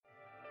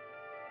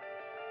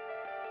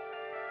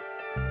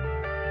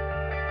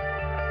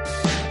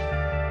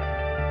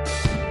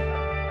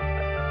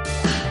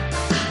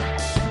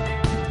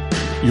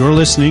You're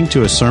listening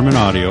to a sermon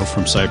audio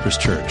from Cypress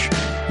Church.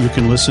 You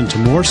can listen to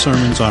more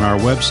sermons on our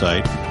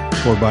website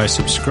or by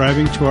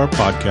subscribing to our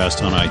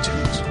podcast on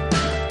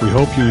iTunes. We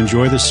hope you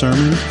enjoy the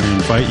sermon and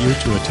invite you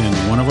to attend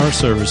one of our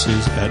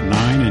services at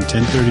 9 and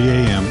 10:30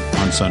 a.m.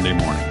 on Sunday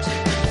mornings.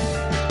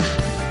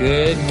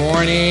 Good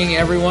morning,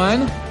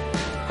 everyone.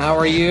 How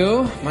are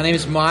you? My name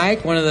is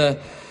Mike, one of the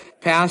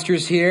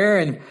pastors here,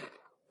 and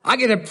I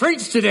get to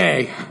preach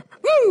today.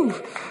 Woo!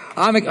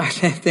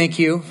 Thank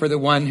you for the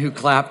one who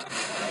clapped.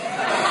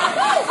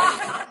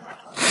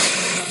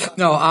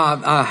 No,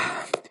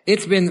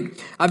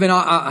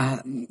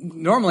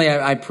 normally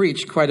I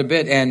preach quite a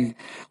bit, and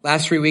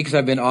last 3 weeks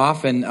I've been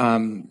off and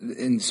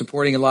in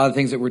supporting a lot of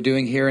things that we're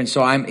doing here, and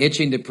so I'm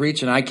itching to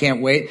preach, and I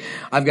can't wait.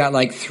 I've got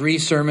like 3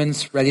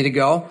 sermons ready to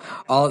go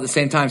all at the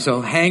same time,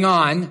 so hang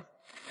on.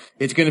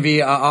 It's going to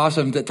be an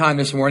awesome time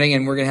this morning,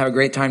 and we're going to have a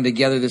great time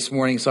together this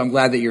morning, so I'm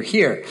glad that you're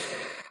here.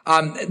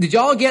 Did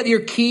y'all get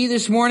your key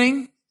this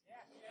morning?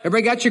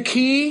 Everybody got your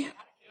key?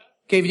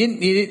 Okay, if you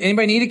didn't need it,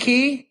 anybody need a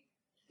key?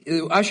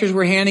 The ushers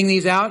were handing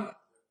these out.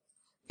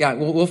 Yeah,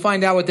 we'll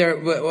find out what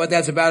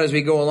that's about as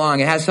we go along.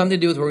 It has something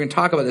to do with what we're going to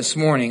talk about this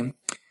morning.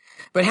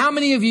 But how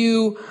many of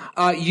you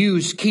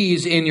use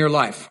keys in your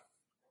life?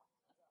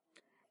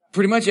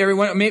 Pretty much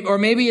everyone, or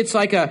maybe it's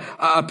like a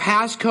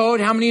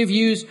passcode. How many of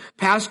you use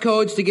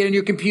passcodes to get in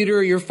your computer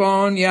or your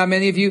phone? Yeah,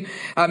 many of you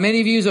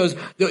use those.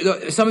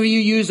 Some of you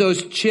use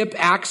those chip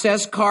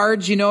access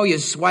cards. You know, you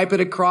swipe it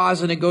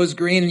across and it goes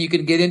green, and you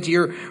can get into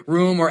your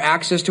room or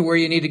access to where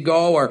you need to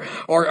go.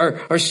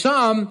 Or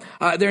some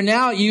they're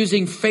now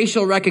using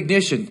facial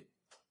recognition.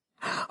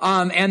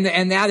 And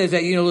that is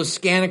that, they'll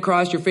scan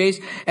across your face.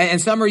 And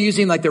some are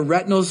using like the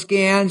retinal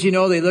scans,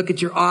 they look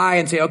at your eye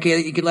and say, okay,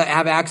 you can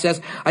have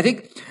access. I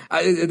think,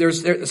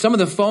 there's some of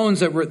the phones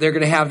that they're going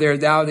to have there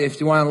now.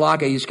 If you want to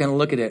unlock it, you just kind of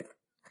look at it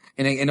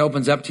and it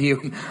opens up to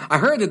you. I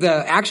heard that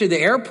the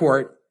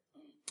airport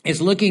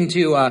is looking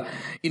to,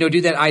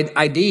 do that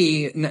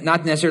ID,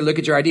 not necessarily look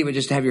at your ID, but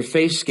just to have your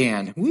face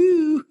scanned.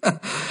 Woo!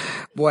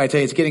 Boy, I tell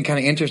you, it's getting kind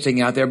of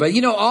interesting out there. But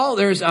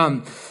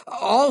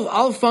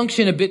all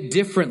function a bit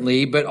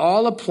differently, but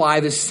all apply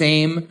the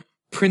same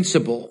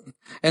principle.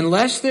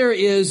 Unless there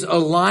is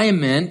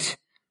alignment,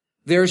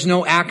 there's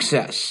no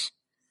access.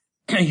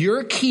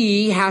 Your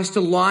key has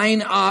to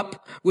line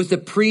up with the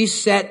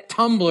preset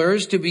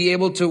tumblers to be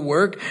able to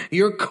work.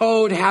 Your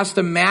code has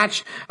to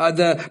match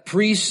the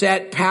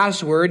preset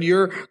password.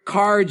 Your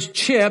card's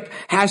chip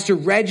has to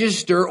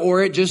register,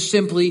 or it just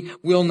simply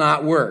will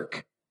not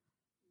work.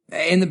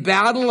 In the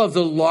battle of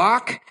the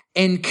lock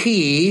and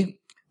key,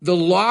 the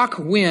lock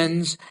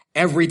wins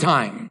every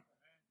time.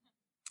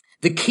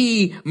 The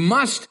key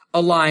must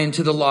align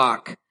to the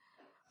lock.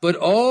 But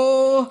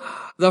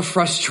the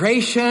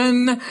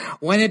frustration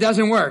when it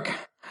doesn't work.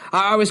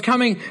 I was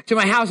coming to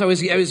my house.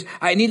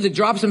 I needed to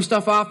drop some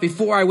stuff off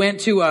before I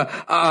went to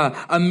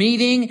a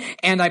meeting,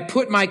 and I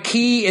put my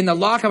key in the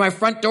lock on my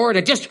front door,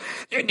 and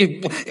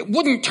it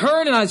wouldn't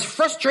turn, and I was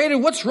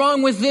frustrated. What's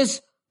wrong with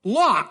this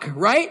lock,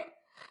 right?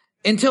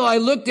 Until I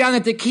looked down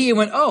at the key and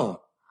went,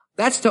 oh,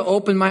 that's to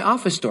open my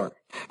office door.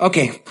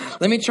 Okay,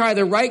 let me try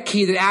the right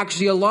key that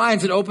actually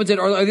aligns and opens it.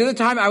 Or the other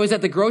time I was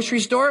at the grocery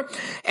store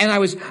and I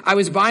was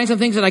buying some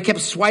things, and I kept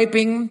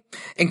swiping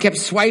and kept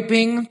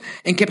swiping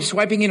and kept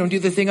swiping, do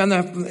the thing on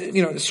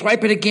the,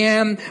 swipe it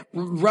again,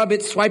 rub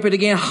it, swipe it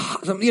again,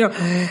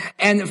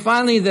 and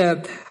finally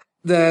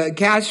the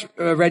cash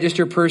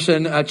register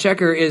person,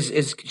 checker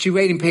she's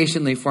waiting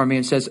patiently for me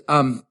and says,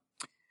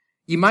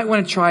 you might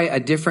want to try a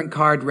different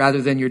card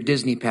rather than your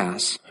Disney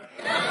pass.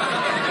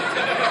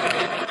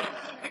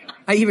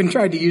 I even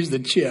tried to use the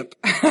chip.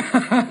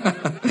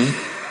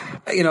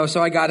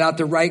 So I got out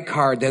the right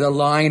card that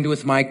aligned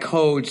with my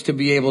codes to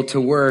be able to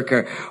work.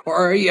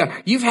 Or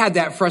you've had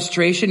that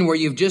frustration where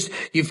you've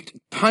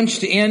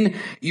punched in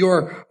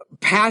your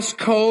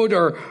passcode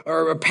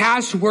or a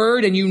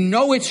password, and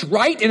it's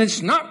right and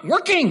it's not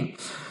working.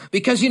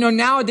 Because,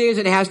 nowadays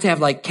it has to have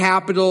like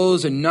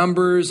capitals and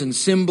numbers and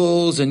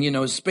symbols and,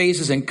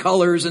 spaces and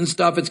colors and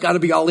stuff. It's got to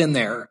be all in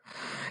there.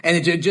 And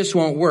it just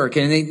won't work.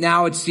 And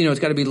now it's, it's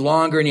got to be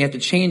longer, and you have to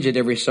change it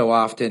every so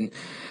often.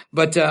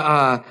 But,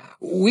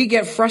 we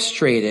get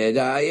frustrated.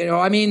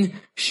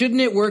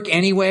 Shouldn't it work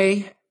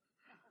anyway?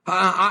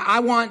 I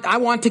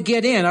want to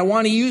get in. I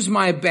want to use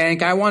my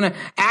bank. I want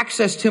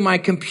access to my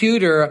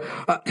computer.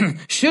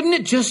 Shouldn't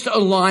it just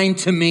align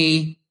to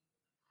me?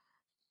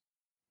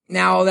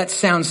 Now, that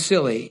sounds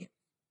silly,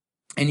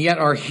 and yet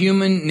our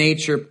human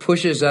nature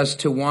pushes us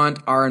to want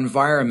our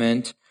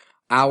environment,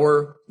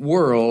 our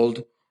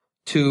world,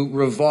 to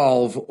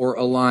revolve or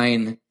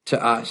align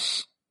to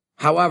us.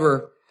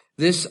 However,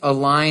 this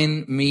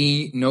align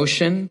me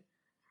notion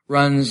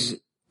runs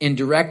in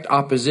direct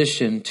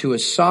opposition to a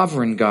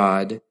sovereign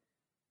God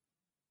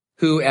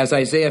who, as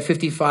Isaiah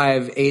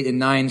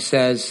 55:8-9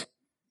 says,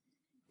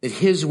 that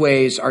his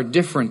ways are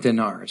different than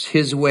ours.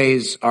 His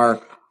ways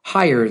are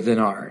higher than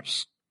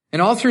ours.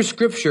 And all through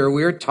Scripture,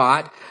 we are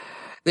taught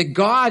that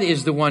God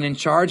is the one in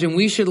charge and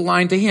we should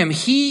align to him.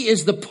 He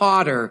is the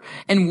potter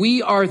and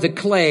we are the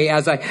clay,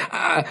 as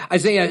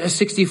Isaiah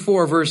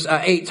 64 verse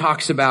 8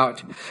 talks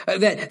about.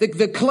 That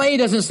the clay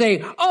doesn't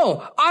say,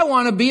 oh, I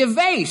want to be a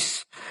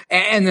vase.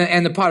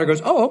 And the potter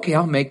goes, oh, okay,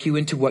 I'll make you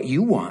into what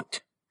you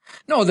want.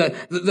 No,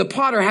 the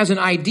potter has an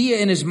idea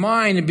in his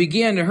mind and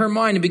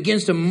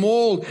begins to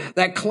mold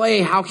that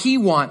clay how he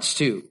wants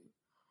to.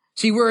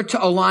 See, we're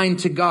to align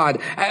to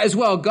God as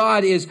well.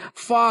 God is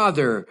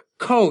Father,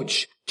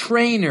 Coach,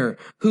 Trainer,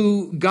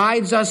 who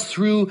guides us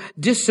through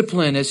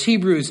discipline, as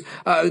Hebrews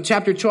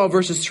chapter 12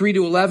 verses 3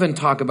 to 11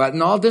 talk about.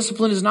 And all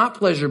discipline is not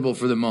pleasurable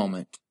for the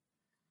moment.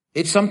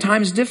 It's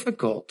sometimes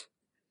difficult.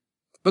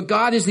 But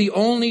God is the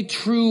only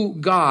true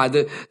God,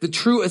 the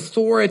true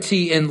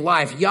authority in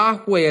life.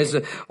 Yahweh, as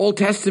the Old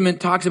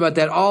Testament talks about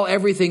that,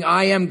 everything,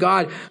 I am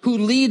God, who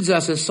leads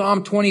us, as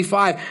Psalm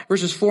 25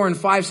 verses 4 and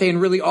 5 say, and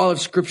really all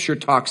of Scripture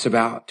talks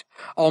about.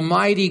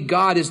 Almighty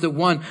God is the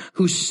one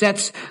who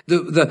sets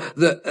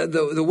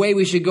the way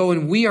we should go,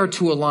 and we are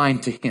to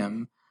align to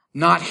him,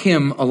 not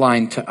him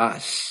aligned to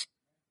us.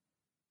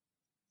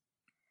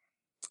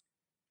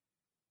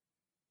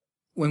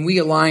 When we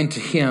align to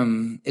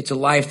him, it's a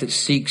life that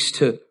seeks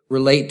to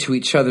relate to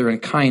each other in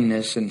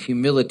kindness and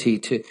humility,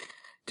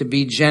 to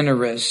be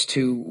generous,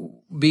 to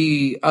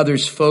be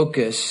others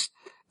focused.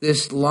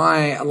 This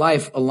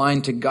life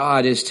aligned to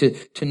God is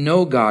to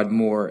know God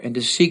more and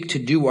to seek to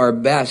do our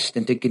best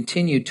and to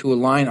continue to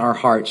align our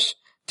hearts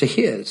to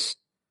his.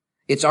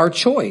 It's our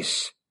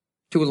choice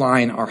to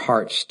align our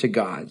hearts to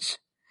God's.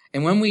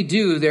 And when we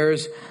do,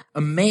 there's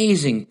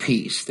amazing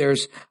peace.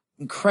 There's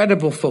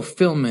incredible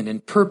fulfillment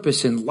and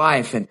purpose in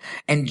life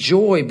and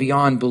joy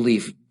beyond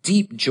belief,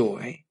 deep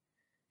joy,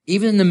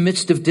 even in the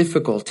midst of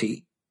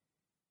difficulty.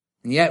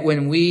 And yet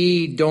when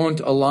we don't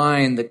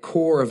align the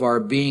core of our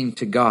being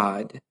to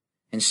God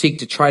and seek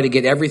to try to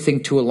get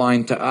everything to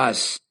align to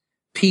us,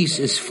 peace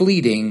is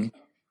fleeting,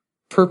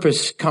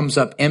 purpose comes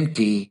up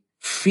empty,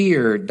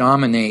 fear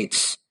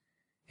dominates,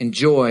 and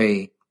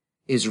joy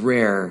is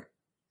rare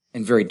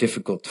and very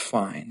difficult to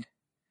find.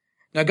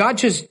 Now, God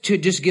just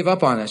give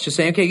up on us, just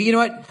saying, okay, you know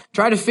what?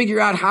 Try to figure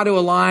out how to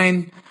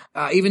align,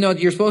 even though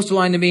you're supposed to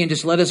align to me, and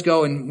just let us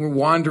go, and we're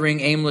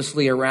wandering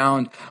aimlessly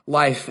around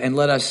life, and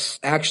let us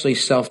actually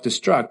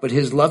self-destruct. But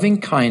his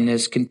loving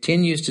kindness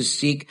continues to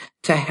seek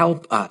to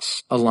help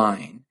us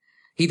align.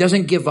 He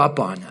doesn't give up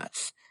on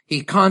us.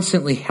 He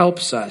constantly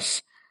helps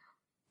us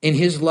in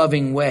his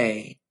loving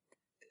way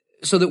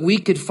so that we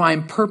could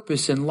find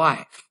purpose in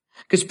life.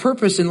 Because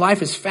purpose in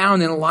life is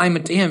found in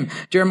alignment to him.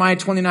 Jeremiah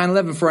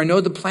 29:11, for I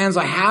know the plans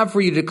I have for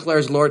you,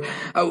 declares the Lord,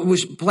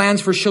 which plans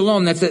for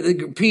shalom, that's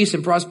peace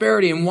and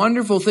prosperity and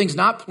wonderful things,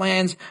 not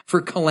plans for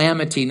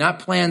calamity, not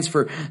plans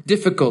for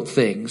difficult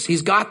things.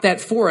 He's got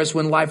that for us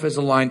when life is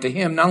aligned to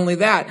him. Not only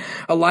that,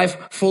 a life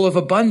full of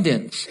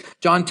abundance.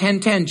 John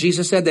 10:10,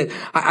 Jesus said that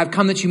I've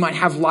come that you might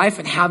have life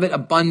and have it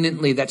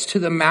abundantly. That's to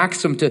the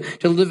maximum,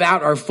 to live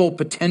out our full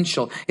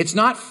potential. It's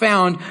not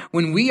found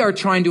when we are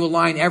trying to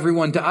align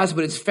everyone to us,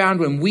 but it's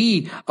found when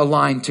we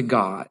align to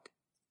God.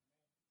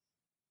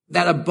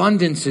 That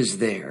abundance is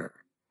there.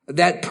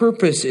 That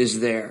purpose is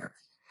there.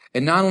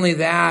 And not only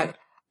that,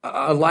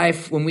 a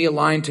life when we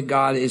align to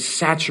God is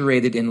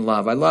saturated in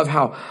love. I love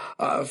how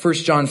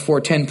 1 John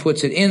 4:10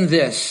 puts it, in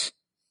this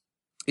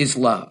is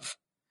love.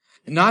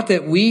 Not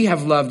that we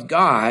have loved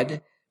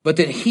God, but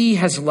that he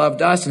has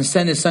loved us and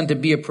sent his son to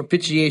be a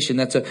propitiation.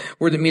 That's a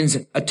word that means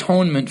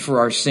atonement for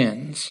our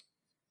sins.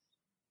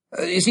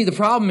 You see, the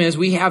problem is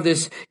we have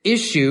this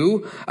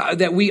issue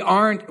that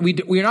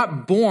we're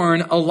not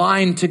born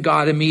aligned to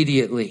God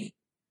immediately.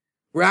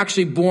 We're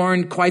actually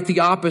born quite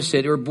the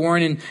opposite. We're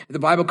born in, the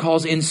Bible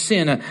calls in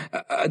sin,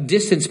 a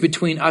distance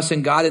between us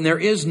and God, and there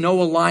is no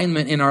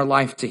alignment in our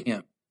life to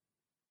him.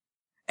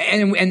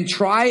 And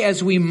try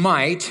as we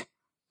might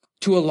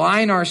to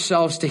align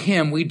ourselves to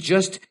him, we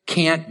just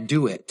can't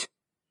do it.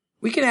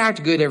 We can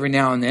act good every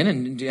now and then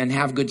and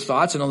have good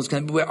thoughts and all this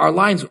kind of, but our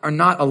lines are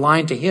not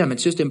aligned to him.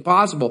 It's just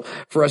impossible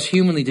for us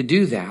humanly to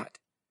do that.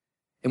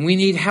 And we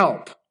need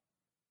help.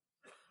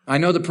 I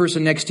know the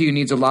person next to you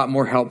needs a lot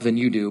more help than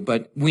you do,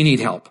 but we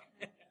need help.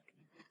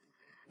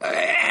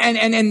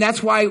 And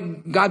that's why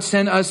God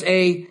sent us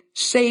a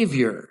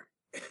Savior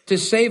to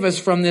save us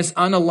from this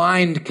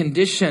unaligned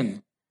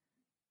condition.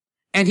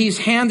 And he's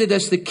handed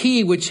us the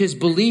key, which is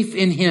belief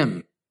in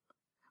him.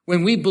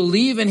 When we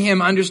believe in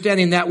him,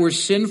 understanding that we're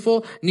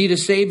sinful, need a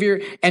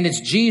Savior, and it's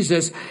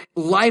Jesus,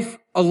 life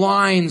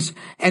aligns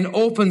and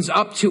opens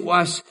up to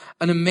us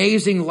an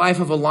amazing life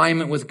of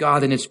alignment with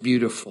God, and it's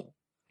beautiful,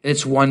 and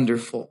it's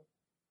wonderful.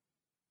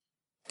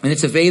 And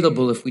it's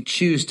available if we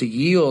choose to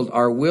yield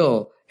our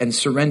will and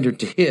surrender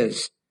to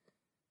his.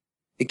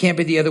 It can't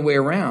be the other way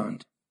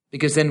around,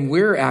 because then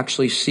we're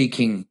actually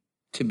seeking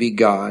to be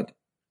God,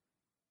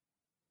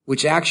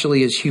 which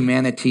actually is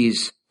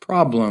humanity's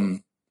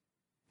problem,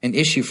 an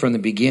issue from the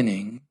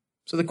beginning.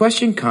 So the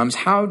question comes,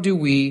 how do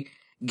we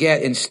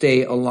get and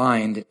stay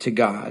aligned to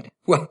God?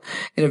 Well,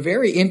 in a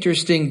very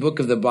interesting book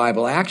of the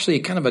Bible, actually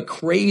kind of a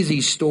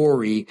crazy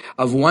story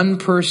of one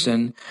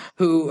person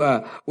who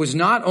was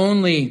not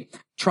only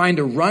trying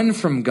to run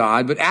from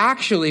God, but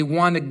actually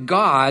wanted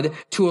God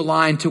to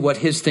align to what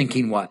his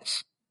thinking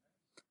was.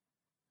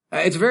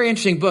 It's a very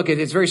interesting book.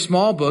 It's a very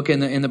small book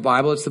in the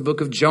Bible. It's the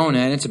book of Jonah,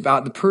 and it's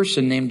about the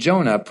person named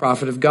Jonah, a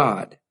prophet of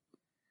God.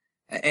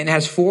 And it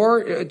has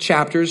 4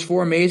 chapters,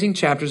 4 amazing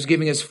chapters,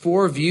 giving us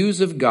 4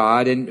 views of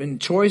God and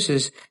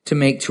choices to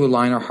make to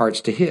align our hearts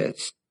to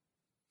his.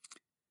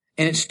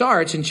 And it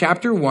starts in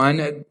chapter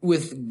 1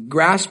 with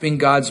grasping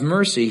God's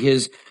mercy,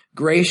 his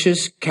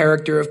gracious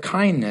character of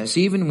kindness,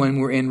 even when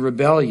we're in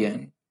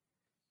rebellion,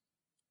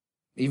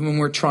 even when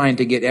we're trying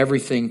to get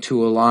everything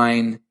to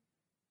align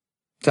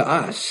to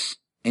us,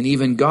 and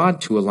even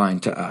God to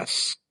align to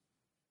us.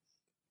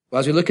 Well,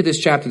 as we look at this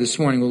chapter this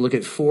morning, we'll look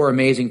at 4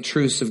 amazing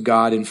truths of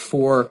God and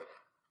 4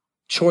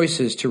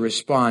 choices to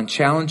respond,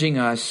 challenging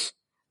us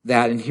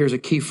that, and here's a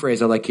key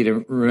phrase I'd like you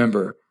to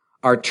remember,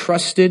 our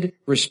trusted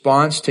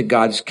response to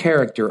God's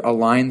character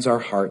aligns our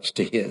hearts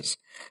to his.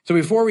 So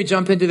before we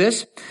jump into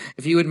this,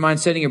 if you wouldn't mind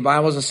setting your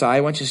Bibles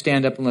aside, why don't you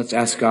stand up and let's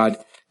ask God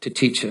to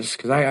teach us,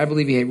 because I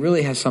believe he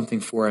really has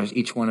something for us,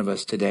 each one of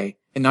us today,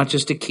 and not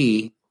just a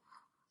key,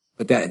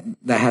 but that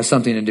has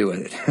something to do with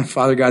it.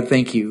 Father God,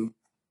 thank you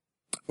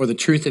for the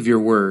truth of your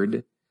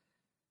word.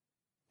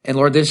 And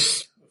Lord,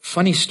 this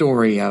funny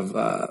story of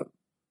a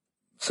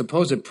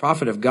supposed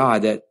prophet of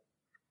God that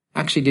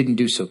actually didn't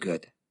do so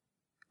good.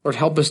 Lord,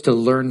 help us to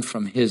learn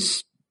from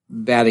his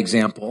bad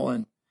example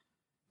and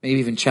maybe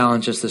even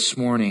challenge us this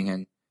morning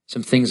and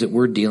some things that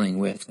we're dealing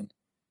with. And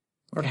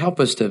Lord, help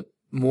us to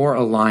more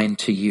align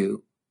to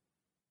you.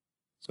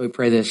 So we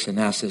pray this and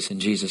ask this in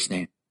Jesus'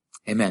 name.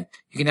 Amen.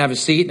 You can have a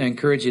seat, and I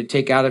encourage you to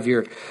take out of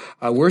your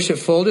worship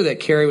folder that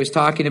Carrie was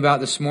talking about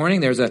this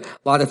morning. There's a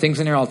lot of things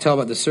in there. I'll tell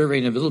about the survey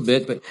in a little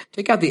bit, but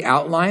take out the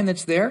outline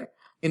that's there.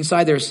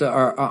 Inside there's,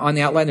 on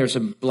the outline, there's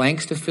some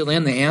blanks to fill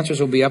in. The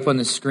answers will be up on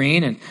the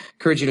screen, and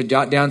encourage you to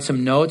jot down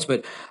some notes,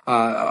 but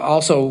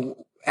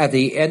also at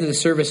the end of the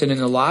service and in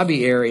the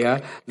lobby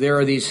area, there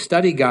are these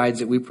study guides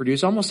that we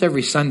produce almost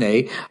every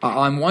Sunday.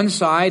 On one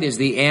side is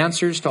the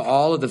answers to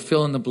all of the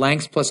fill in the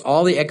blanks, plus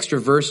all the extra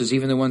verses,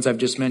 even the ones I've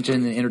just mentioned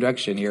in the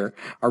introduction here,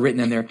 are written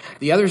in there.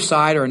 The other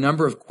side are a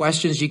number of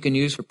questions you can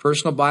use for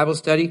personal Bible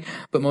study,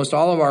 but most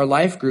all of our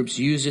life groups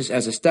use this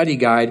as a study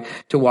guide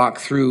to walk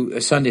through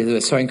a Sunday.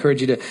 So I encourage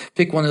you to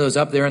pick one of those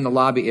up there in the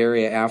lobby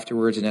area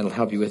afterwards, and it'll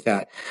help you with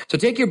that. So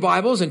take your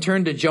Bibles and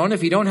turn to Jonah.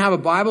 If you don't have a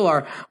Bible,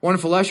 our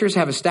wonderful ushers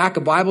have a stack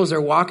of Bibles.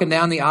 They're walking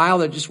down the aisle.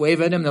 They'll just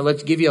wave at them. They'll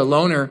give you a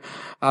loaner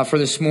for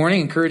this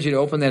morning. Encourage you to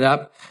open that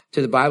up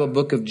to the Bible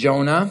book of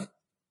Jonah.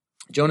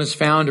 Jonah's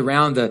found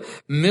around the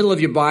middle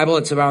of your Bible.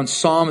 It's around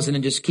Psalms, and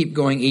then just keep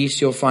going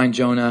east. You'll find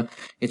Jonah.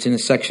 It's in a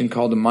section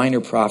called the Minor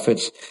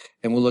Prophets,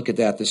 and we'll look at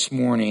that this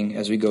morning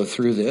as we go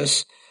through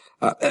this.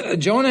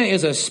 Jonah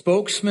is a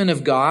spokesman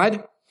of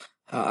God,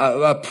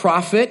 a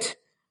prophet,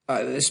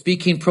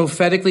 speaking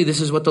prophetically.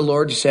 This is what the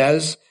Lord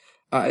says.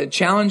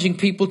 Challenging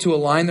people to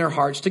align their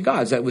hearts to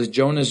God's. That was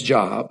Jonah's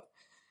job.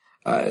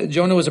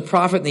 Jonah was a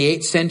prophet in the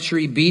 8th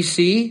century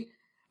BC.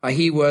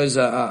 He was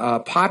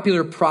a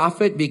popular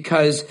prophet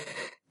because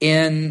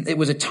it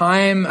was a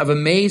time of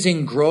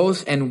amazing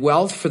growth and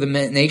wealth for the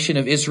nation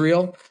of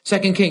Israel.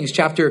 2 Kings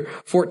chapter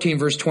 14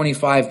 verse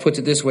 25 puts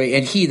it this way,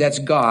 and he, that's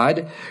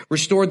God,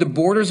 restored the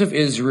borders of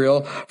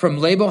Israel from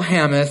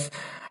Lebo-Hamath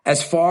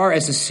as far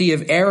as the Sea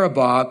of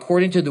Arabah,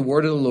 according to the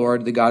word of the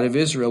Lord, the God of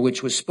Israel,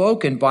 which was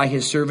spoken by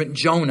his servant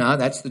Jonah.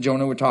 That's the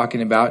Jonah we're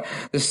talking about,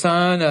 the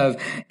son of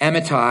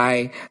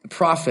Amittai, the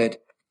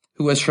prophet,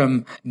 who was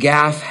from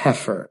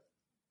Gath-Hepher.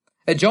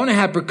 Jonah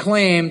had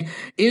proclaimed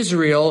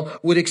Israel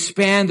would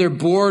expand their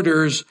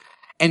borders,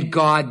 and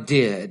God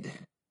did.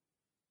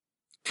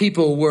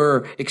 People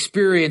were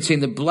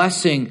experiencing the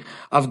blessing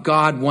of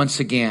God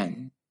once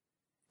again.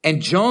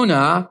 And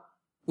Jonah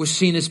was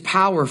seen as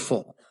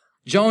powerful.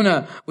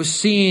 Jonah was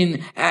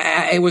seen,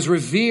 it was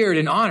revered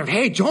and honored.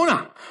 Hey,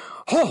 Jonah!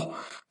 Oh,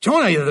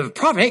 Jonah, you're the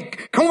prophet. Hey,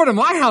 come over to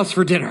my house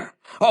for dinner.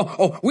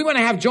 Oh, we want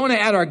to have Jonah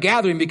at our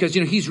gathering because,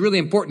 he's really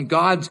important.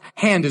 God's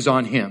hand is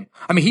on him.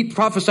 I mean, he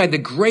prophesied the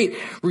great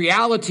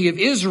reality of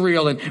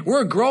Israel, and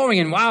we're growing,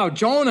 and wow,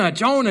 Jonah.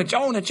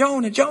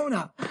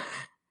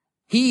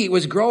 He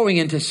was growing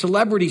into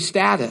celebrity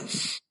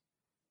status.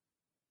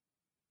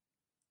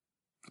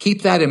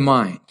 Keep that in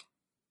mind.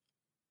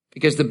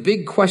 Because the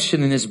big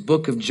question in this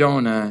book of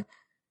Jonah,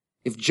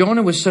 if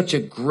Jonah was such a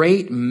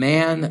great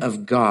man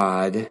of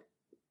God,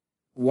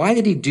 why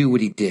did he do what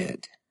he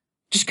did?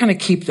 Just kind of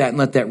keep that and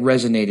let that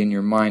resonate in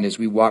your mind as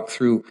we walk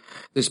through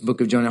this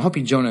book of Jonah. I hope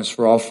you join us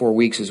for all 4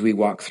 weeks as we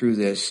walk through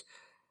this.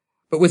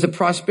 But with the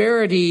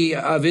prosperity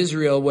of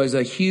Israel was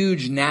a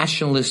huge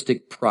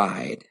nationalistic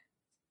pride.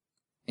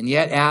 And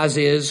yet, as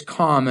is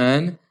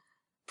common,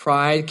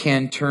 pride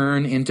can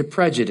turn into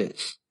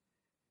prejudice,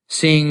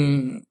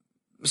 seeing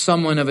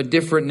someone of a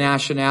different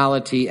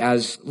nationality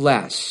as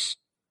less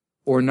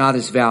or not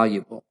as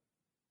valuable.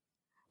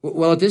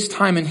 Well, at this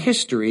time in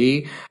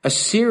history,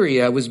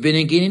 Assyria was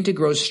beginning to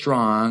grow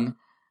strong.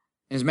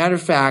 As a matter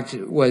of fact,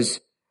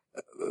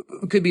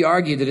 could be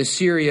argued that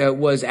Assyria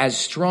was as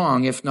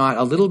strong, if not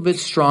a little bit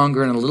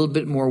stronger and a little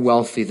bit more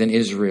wealthy than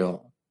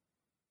Israel.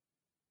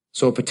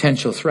 So a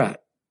potential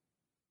threat.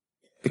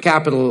 The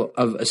capital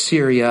of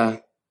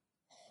Assyria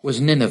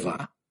was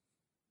Nineveh.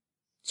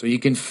 So you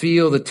can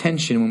feel the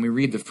tension when we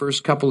read the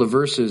first couple of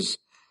verses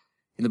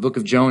in the book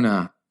of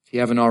Jonah, if you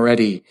haven't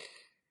already,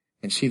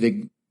 and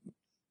see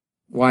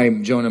why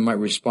Jonah might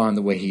respond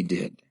the way he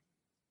did.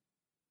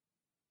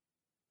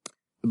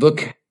 The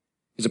book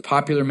is a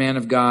popular man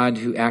of God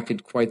who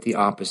acted quite the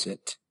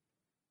opposite,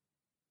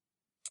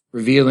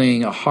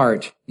 revealing a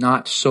heart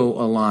not so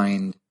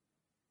aligned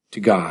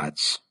to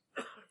God's.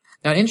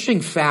 Now, an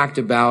interesting fact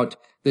about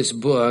this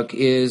book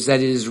is that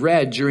it is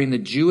read during the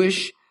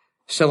Jewish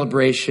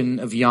celebration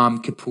of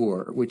Yom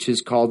Kippur, which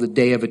is called the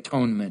Day of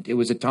Atonement. It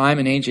was a time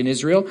in ancient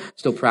Israel,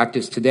 still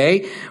practiced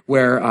today,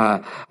 where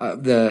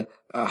the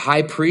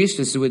high priest,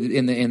 this is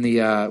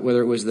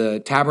whether it was the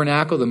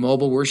tabernacle, the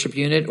mobile worship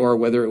unit, or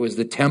whether it was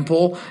the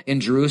temple in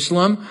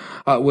Jerusalem,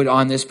 would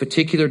on this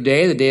particular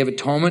day, the Day of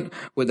Atonement,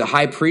 the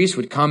high priest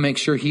would come, make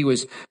sure he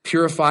was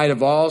purified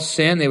of all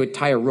sin. They would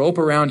tie a rope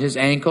around his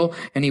ankle,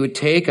 and he would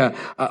take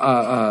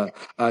a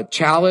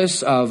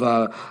chalice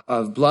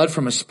of blood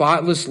from a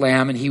spotless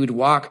lamb, and he would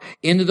walk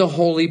into the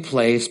holy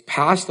place,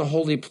 past the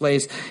holy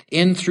place,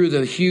 in through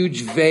the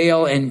huge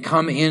veil, and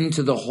come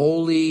into the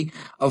Holy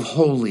of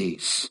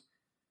Holies,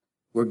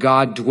 where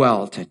God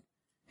dwelt,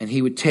 and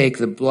he would take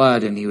the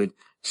blood and he would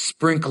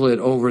sprinkle it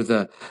over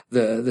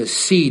the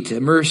seat,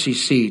 the mercy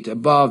seat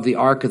above the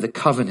Ark of the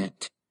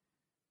Covenant,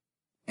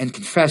 and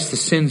confess the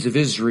sins of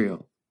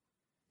Israel.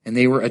 And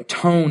they were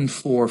atoned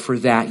for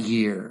that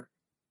year.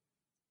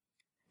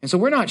 And so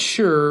we're not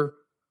sure.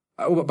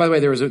 By the way,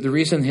 there was the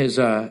reason his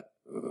had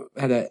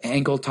an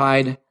ankle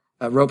tied,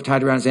 a rope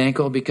tied around his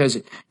ankle, because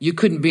you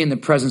couldn't be in the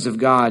presence of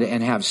God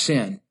and have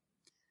sin.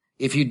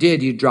 If you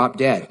did, you'd drop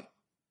dead.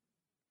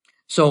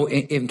 So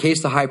in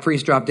case the high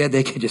priest dropped dead,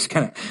 they could just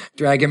kind of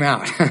drag him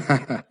out.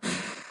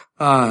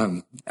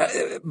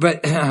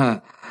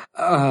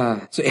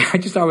 So I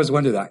just always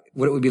wondered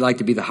what it would be like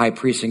to be the high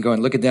priest and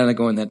look at that and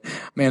going,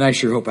 man, I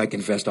sure hope I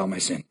confessed all my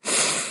sin.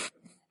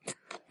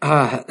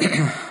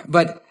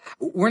 But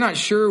we're not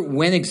sure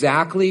when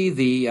exactly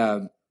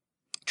the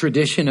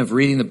tradition of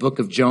reading the book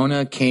of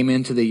Jonah came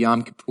into the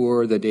Yom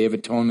Kippur, the Day of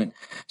Atonement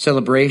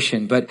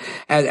celebration. But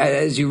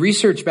as you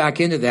research back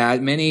into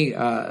that, many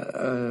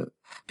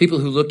people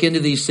who look into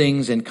these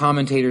things and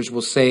commentators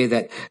will say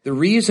that the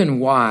reason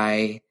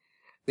why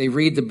they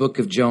read the book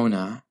of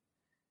Jonah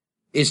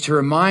is to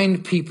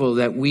remind people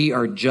that we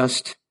are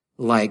just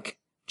like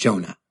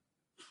Jonah.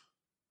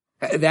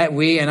 That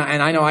and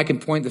I know I can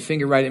point the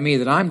finger right at me,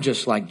 that I'm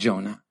just like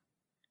Jonah.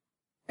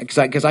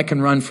 Because I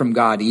can run from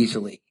God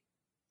easily.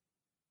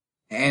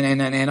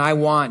 And I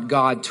want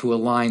God to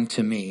align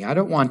to me. I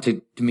don't want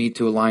me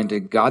to align to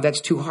God. That's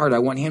too hard. I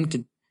want him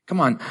to, come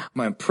on,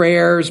 my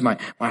prayers, my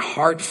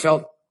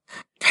heartfelt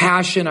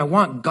passion. I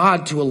want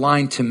God to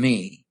align to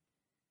me.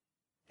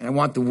 And I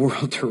want the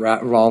world to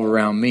revolve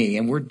around me.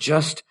 And we're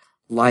just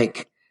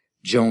like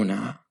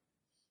Jonah.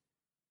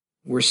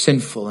 We're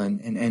sinful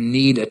and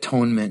need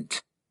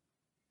atonement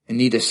and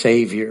need a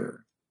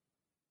savior.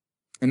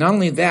 And not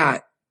only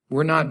that,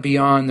 we're not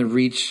beyond the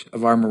reach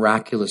of our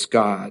miraculous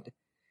God.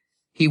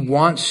 He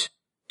wants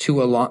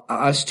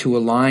us to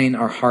align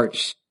our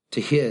hearts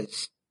to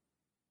his.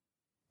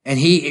 And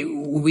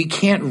we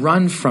can't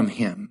run from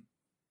him.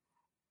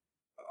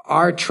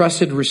 Our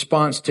trusted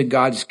response to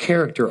God's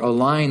character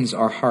aligns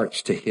our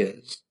hearts to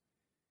his.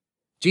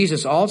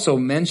 Jesus also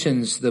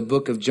mentions the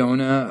book of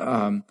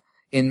Jonah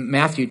in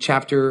Matthew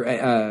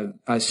chapter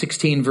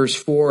 16 verse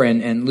 4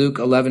 and Luke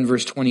 11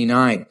 verse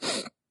 29.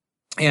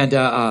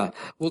 And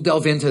we'll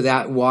delve into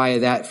why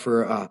that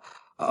for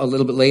a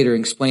little bit later and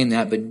explain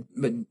that,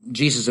 but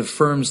Jesus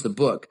affirms the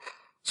book.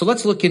 So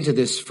let's look into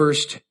this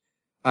first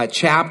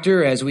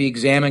chapter as we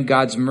examine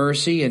God's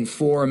mercy and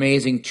 4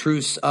 amazing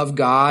truths of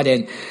God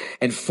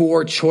and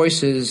 4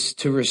 choices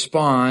to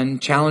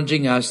respond,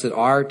 challenging us that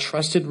our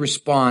trusted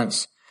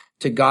response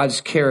to God's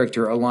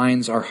character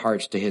aligns our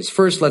hearts to his.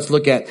 First, let's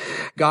look at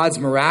God's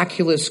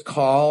miraculous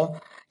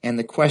call, and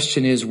the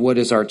question is, what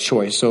is our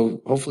choice?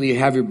 So hopefully you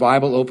have your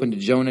Bible open to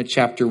Jonah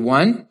chapter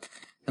 1.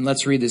 And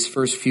let's read this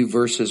first few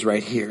verses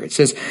right here. It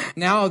says,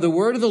 now the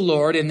word of the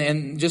Lord,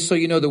 and just so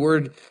you know, the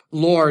word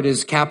Lord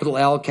is capital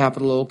L,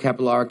 capital O,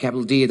 capital R,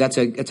 capital D. That's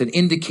an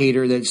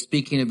indicator that's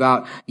speaking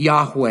about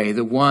Yahweh,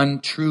 the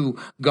one true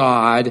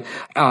God,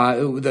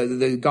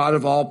 the God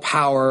of all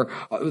power,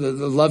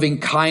 the loving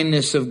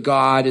kindness of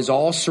God is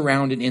all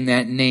surrounded in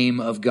that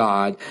name of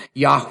God.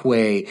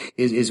 Yahweh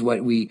is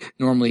what we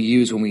normally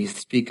use when we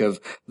speak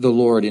of the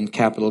Lord in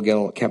capital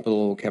L,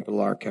 capital O, capital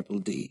R, capital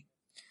D.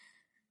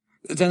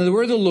 Then the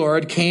word of the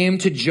Lord came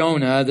to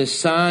Jonah, the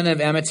son of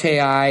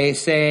Amittai,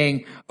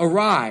 saying,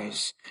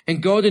 arise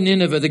and go to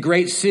Nineveh, the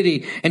great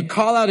city, and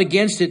call out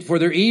against it for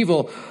their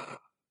evil.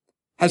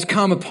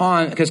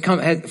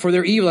 for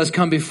their evil has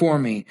come before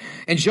me.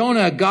 And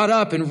Jonah got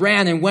up and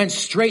ran and went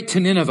straight to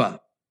Nineveh.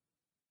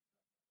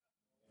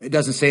 It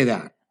doesn't say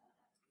that.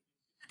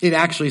 It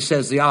actually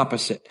says the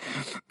opposite.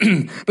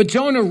 But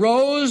Jonah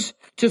rose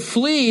to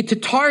flee to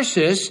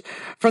Tarshish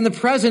from the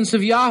presence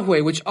of Yahweh,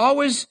 which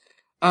always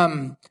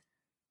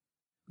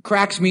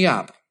cracks me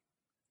up.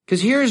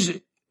 Because here's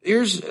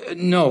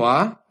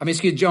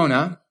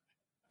Jonah.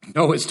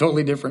 No, it's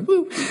totally different.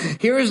 Woo.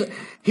 Here's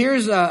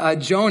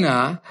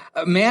Jonah,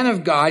 a man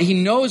of God. He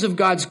knows of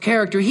God's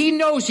character. He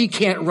knows he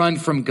can't run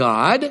from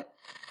God.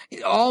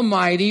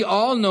 Almighty,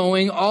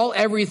 all-knowing,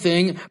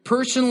 all-everything,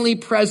 personally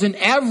present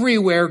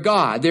everywhere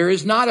God. There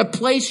is not a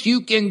place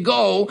you can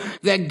go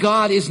that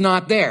God is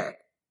not there.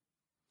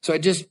 So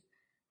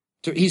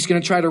he's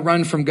going to try to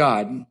run from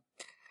God.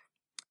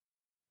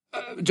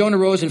 Jonah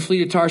rose and flee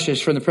to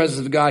Tarshish from the presence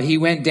of God. He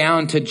went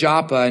down to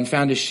Joppa and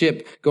found a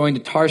ship going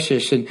to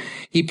Tarshish, and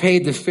he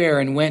paid the fare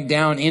and went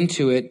down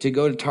into it to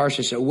go to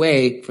Tarshish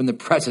away from the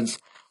presence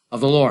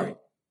of the Lord.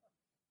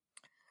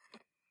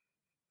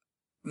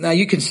 Now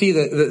you can see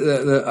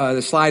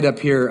the slide up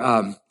here.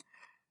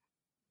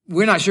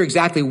 We're not sure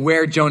exactly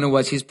where Jonah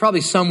was. He's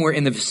probably somewhere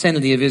in the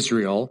vicinity of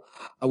Israel,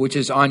 which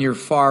is on your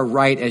far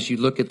right as you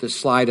look at the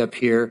slide up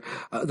here.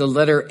 The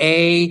letter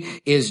A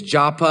is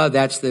Joppa.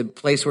 That's the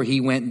place where he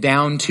went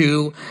down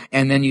to.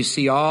 And then you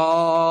see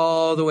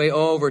all the way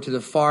over to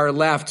the far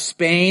left,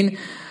 Spain.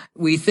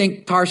 We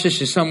think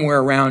Tarshish is somewhere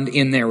around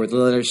in there where the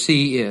letter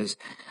C is.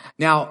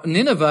 Now,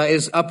 Nineveh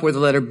is up where the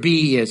letter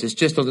B is. It's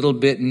just a little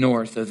bit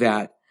north of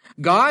that.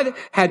 God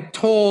had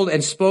told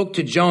and spoke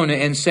to Jonah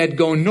and said,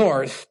 go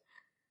north.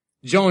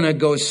 Jonah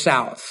goes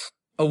south,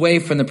 away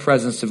from the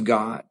presence of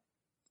God.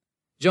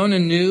 Jonah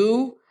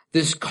knew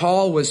this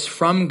call was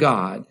from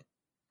God,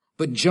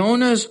 but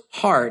Jonah's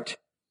heart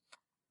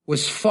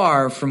was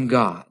far from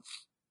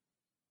God's.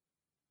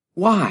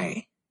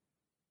 Why?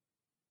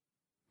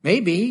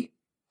 Maybe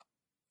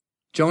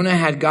Jonah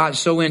had got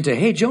so into,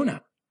 hey,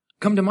 Jonah,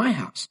 come to my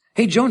house.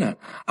 Hey, Jonah,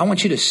 I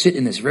want you to sit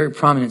in this very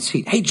prominent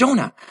seat. Hey,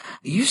 Jonah,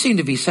 you seem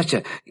to be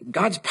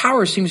God's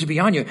power seems to be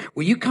on you.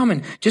 Will you come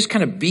and just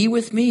kind of be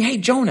with me? Hey,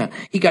 Jonah,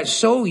 he got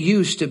so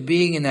used to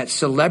being in that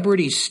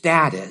celebrity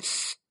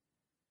status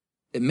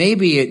that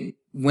maybe it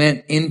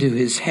went into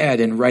his head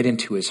and right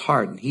into his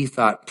heart. And he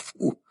thought,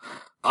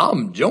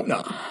 I'm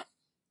Jonah.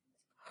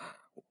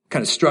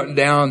 Kind of strutting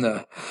down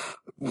the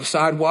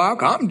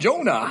sidewalk. I'm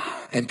Jonah.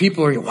 And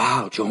people are,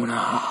 wow,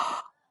 Jonah.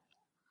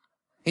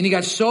 And he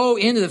got so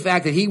into the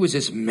fact that he was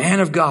this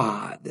man of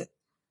God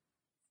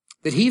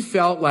that he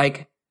felt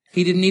like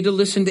he didn't need to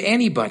listen to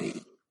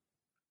anybody,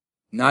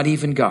 not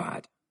even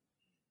God.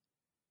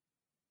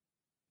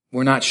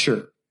 We're not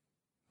sure,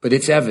 but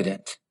it's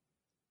evident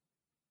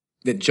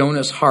that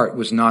Jonah's heart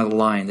was not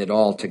aligned at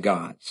all to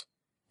God's.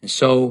 And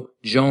so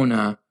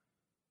Jonah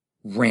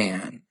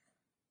ran.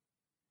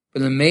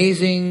 But an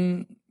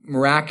amazing,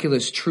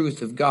 miraculous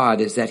truth of God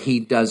is that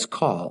he does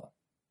call.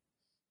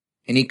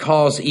 And he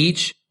calls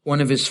each one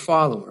of his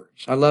followers.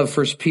 I love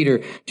 1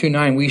 Peter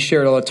 2:9. We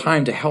share it all the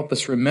time to help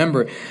us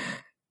remember.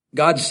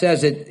 God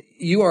says that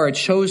you are a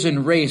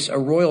chosen race, a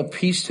royal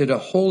priesthood, a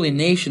holy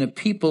nation, a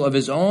people of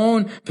his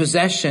own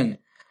possession,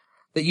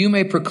 that you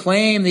may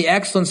proclaim the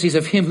excellencies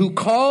of him who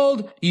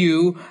called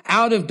you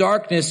out of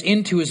darkness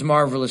into his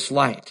marvelous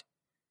light.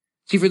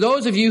 See, for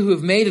those of you who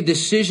have made a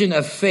decision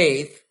of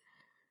faith,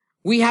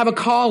 we have a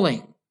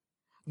calling.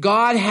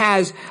 God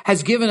has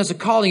given us a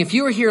calling. If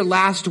you were here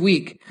last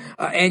week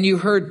and you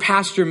heard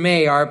Pastor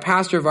May, our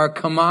pastor of our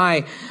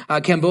Khmer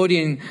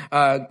Cambodian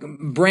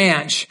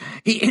branch,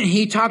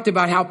 he talked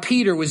about how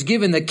Peter was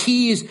given the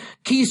keys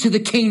to the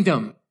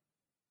kingdom.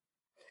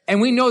 And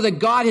we know that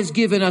God has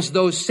given us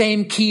those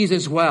same keys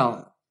as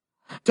well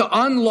to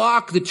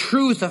unlock the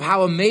truth of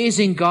how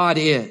amazing God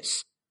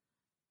is.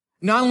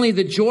 Not only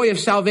the joy of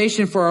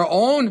salvation for our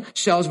own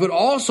selves, but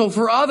also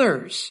for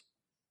others.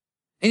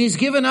 And he's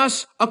given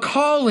us a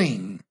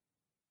calling,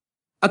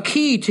 a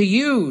key to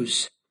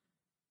use.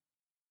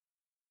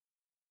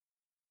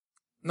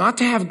 Not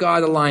to have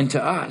God aligned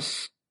to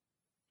us,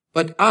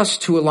 but us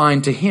to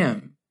align to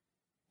him.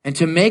 And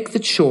to make the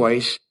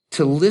choice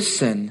to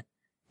listen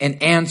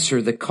and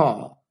answer the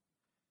call.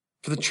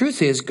 For the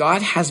truth is,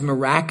 God has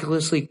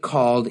miraculously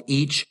called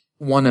each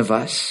one of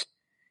us.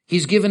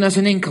 He's given us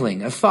an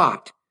inkling, a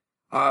thought.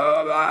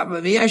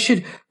 Maybe I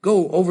should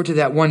go over to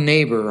that one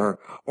neighbor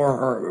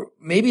or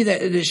maybe that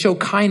to show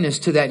kindness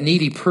to that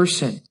needy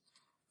person.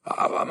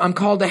 I'm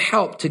called to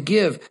help, to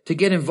give, to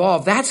get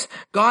involved. That's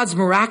God's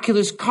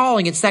miraculous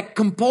calling. It's that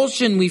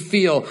compulsion we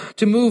feel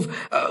to move.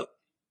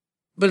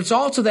 But it's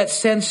also that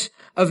sense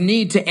of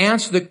need to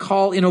answer the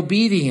call in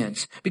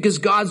obedience because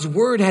God's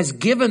word has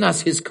given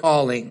us his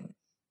calling.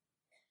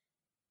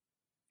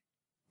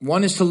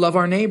 One is to love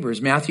our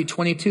neighbors, Matthew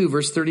 22,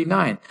 verse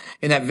 39.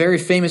 In that very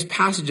famous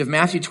passage of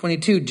Matthew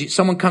 22,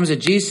 someone comes to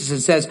Jesus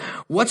and says,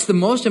 what's the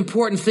most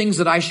important things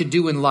that I should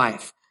do in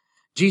life?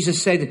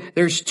 Jesus said,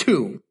 there's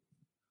two.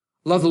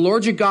 Love the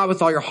Lord your God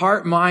with all your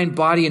heart, mind,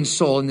 body, and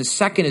soul. And the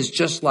second is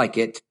just like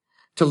it,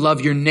 to love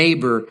your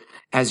neighbor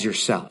as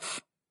yourself.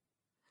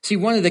 See,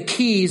 one of the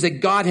keys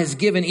that God has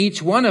given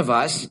each one of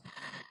us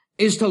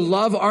is to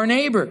love our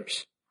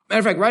neighbors. Matter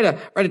of fact,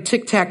 write a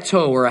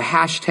tic-tac-toe or a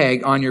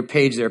hashtag on your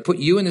page there. Put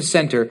you in the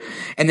center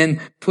and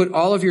then put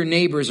all of your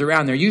neighbors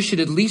around there. You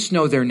should at least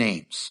know their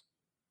names.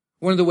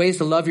 One of the ways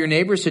to love your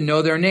neighbors is to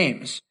know their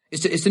names,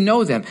 is to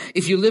know them.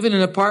 If you live in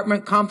an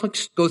apartment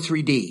complex, go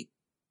 3D.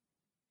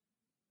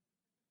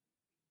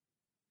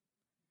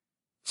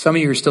 Some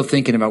of you are still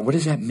thinking about, what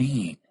does that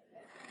mean?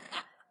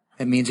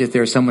 That means if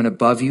there's someone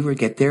above you, or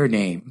get their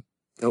name.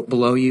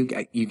 Below you,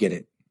 you get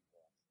it.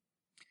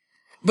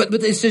 But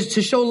it's just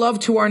to show love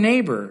to our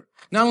neighbor.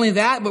 Not only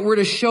that, but we're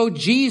to show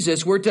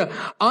Jesus. We're to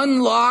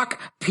unlock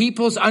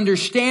people's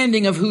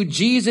understanding of who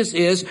Jesus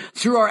is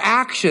through our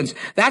actions.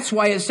 That's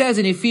why it says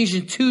in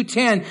Ephesians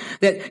 2:10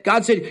 that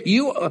God said,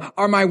 you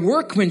are my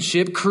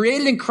workmanship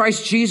created in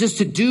Christ Jesus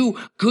to do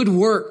good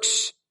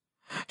works.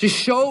 To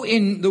show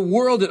in the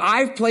world that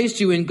I've placed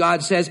you in,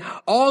 God says,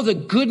 all the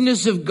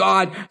goodness of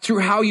God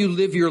through how you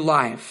live your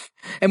life.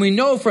 And we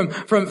know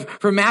from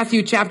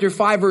Matthew chapter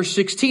 5 verse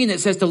 16, it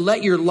says to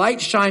let your light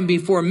shine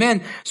before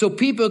men so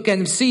people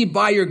can see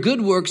by your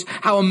good works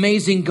how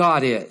amazing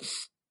God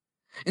is.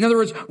 In other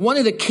words, one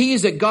of the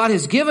keys that God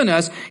has given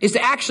us is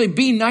to actually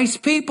be nice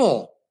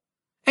people.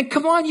 And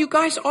come on, you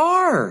guys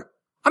are.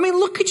 I mean,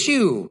 look at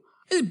you.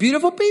 There's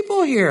beautiful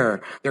people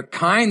here. They're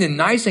kind and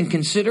nice and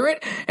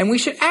considerate, and we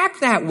should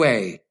act that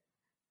way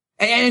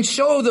and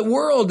show the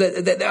world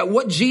that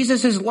what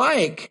Jesus is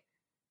like.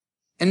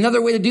 And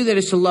another way to do that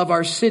is to love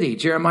our city.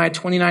 Jeremiah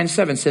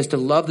 29:7 says to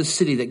love the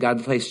city that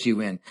God placed you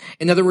in.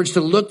 In other words,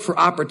 to look for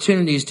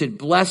opportunities to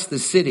bless the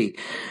city.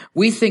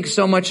 We think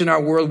so much in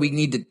our world we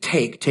need to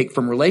take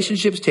from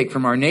relationships, take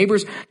from our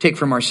neighbors, take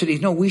from our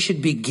cities. No, we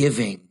should be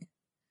giving.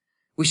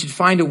 We should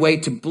find a way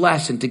to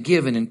bless and to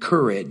give and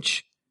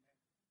encourage.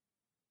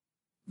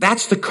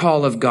 That's the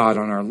call of God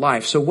on our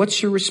life. So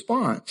what's your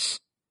response?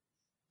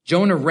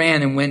 Jonah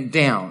ran and went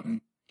down.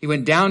 He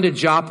went down to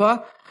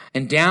Joppa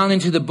and down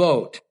into the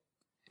boat.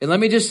 And let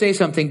me just say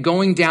something.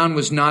 Going down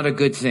was not a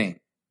good thing.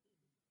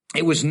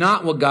 It was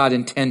not what God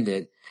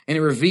intended. And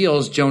it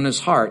reveals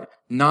Jonah's heart,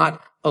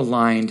 not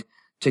aligned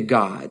to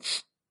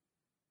God's.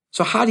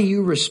 So how do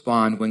you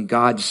respond when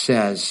God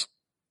says,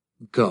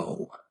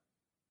 go?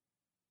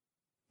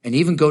 And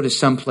even go to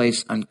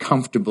someplace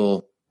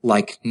uncomfortable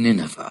like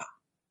Nineveh.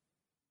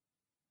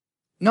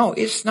 No,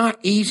 it's not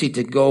easy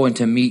to go and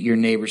to meet your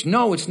neighbors.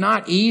 No, it's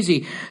not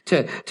easy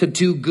to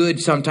do good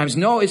sometimes.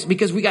 No, it's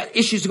because we got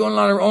issues going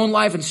on in our own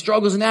life and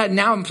struggles and that. And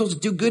now I'm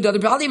supposed to do good to other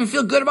people. I don't even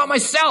feel good about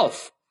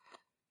myself.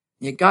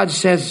 Yet God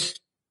says,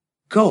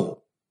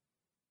 go.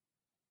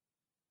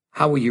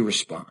 How will you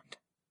respond?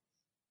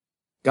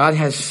 God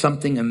has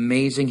something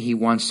amazing He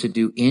wants to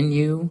do in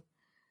you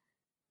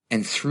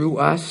and through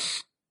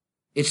us.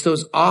 It's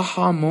those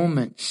aha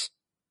moments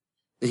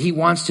that He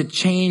wants to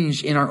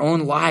change in our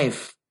own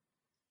life.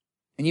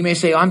 And you may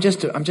say, I'm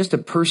just a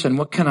person.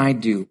 What can I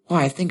do? Well,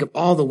 I think of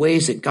all the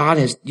ways that God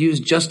has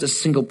used just a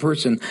single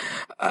person.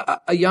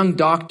 A young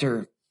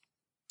doctor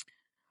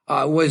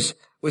was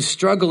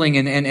struggling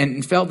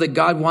and felt that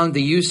God wanted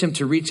to use him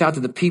to reach out to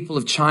the people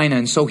of China.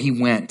 And so he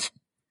went.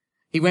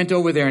 He went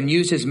over there and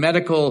used his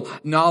medical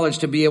knowledge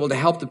to be able to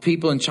help the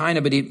people in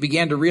China, but he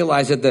began to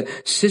realize that the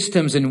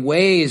systems and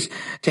ways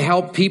to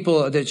help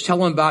people, to tell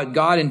them about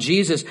God and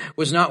Jesus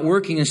was not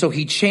working. And so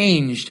he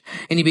changed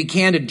and he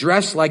began to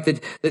dress like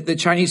the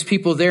Chinese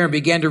people there and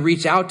began to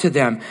reach out to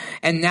them.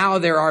 And now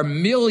there are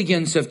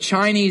millions of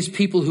Chinese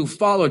people who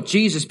follow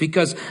Jesus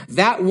because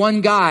that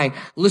one guy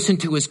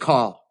listened to his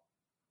call.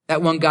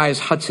 That one guy is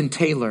Hudson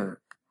Taylor.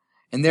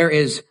 And there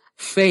is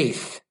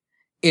faith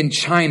in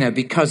China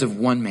because of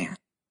one man.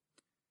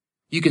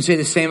 You can say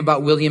the same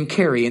about William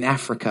Carey in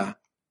Africa.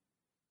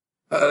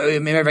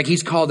 Matter of fact,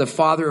 he's called the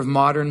father of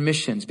modern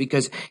missions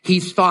because he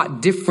thought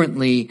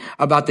differently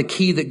about the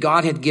key that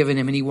God had given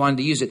him and he wanted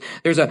to use it.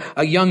 There's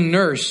a young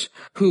nurse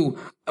who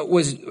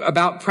was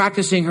about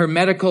practicing her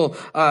medical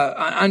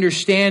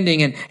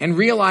understanding and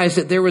realized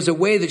that there was a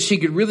way that she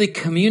could really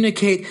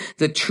communicate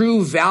the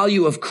true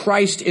value of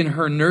Christ in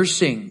her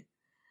nursing.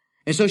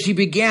 And so she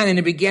began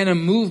a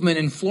movement,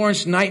 and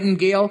Florence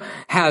Nightingale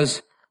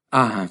has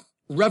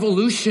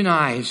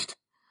revolutionized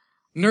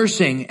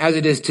nursing as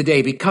it is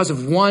today because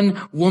of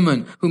one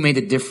woman who made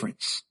a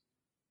difference.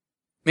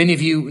 Many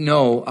of you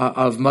know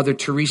of Mother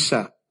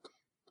Teresa.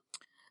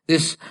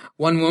 This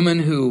one woman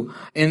who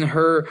in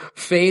her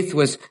faith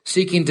was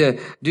seeking to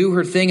do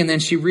her thing, and then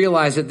she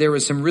realized that there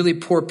was some really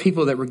poor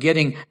people that were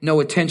getting no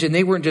attention.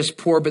 They weren't just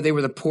poor, but they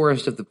were the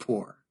poorest of the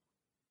poor.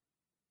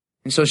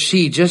 And so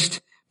she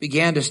just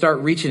began to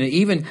start reaching it,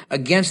 even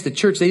against the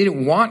church. They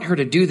didn't want her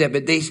to do that,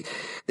 but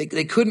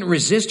they couldn't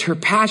resist her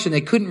passion.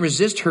 They couldn't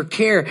resist her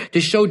care to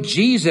show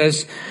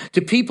Jesus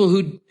to people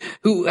who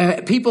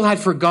people had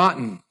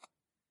forgotten.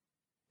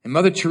 And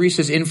Mother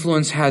Teresa's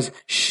influence has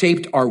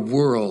shaped our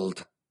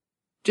world.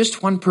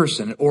 Just one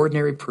person, an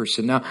ordinary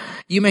person. Now,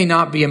 you may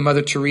not be a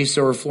Mother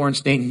Teresa or a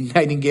Florence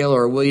Nightingale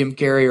or a William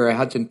Carey or a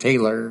Hudson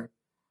Taylor.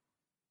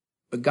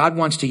 But God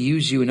wants to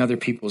use you in other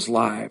people's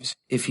lives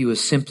if you will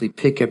simply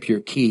pick up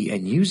your key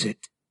and use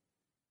it.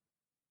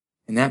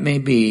 And that may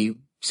be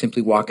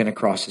simply walking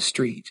across the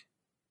street.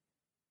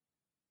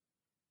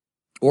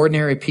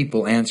 Ordinary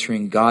people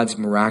answering God's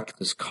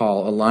miraculous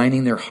call,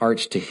 aligning their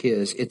hearts to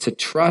His. It's a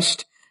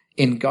trust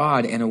in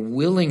God and a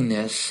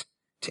willingness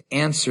to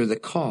answer the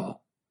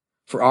call.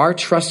 For our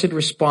trusted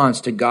response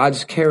to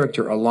God's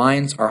character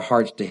aligns our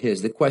hearts to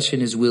His. The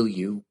question is, will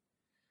you?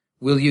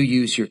 Will you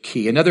use your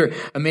key? Another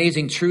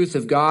amazing truth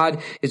of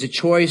God is a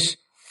choice,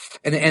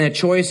 and a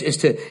choice is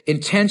to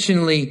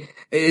intentionally,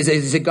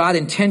 is that God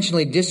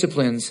intentionally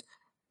disciplines,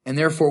 and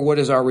therefore what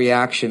is our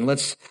reaction?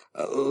 Let's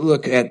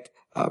look at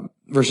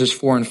verses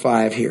 4 and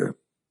 5 here.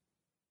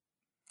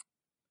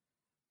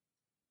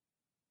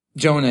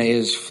 Jonah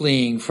is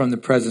fleeing from the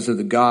presence of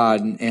the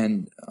God,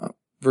 and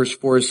verse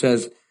 4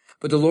 says,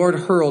 "But the Lord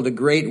hurled a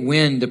great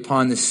wind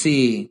upon the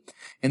sea,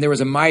 and there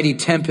was a mighty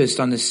tempest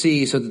on the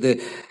sea, so that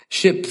the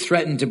ship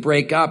threatened to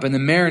break up, and the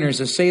mariners,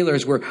 the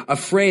sailors, were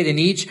afraid, and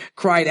each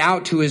cried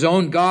out to his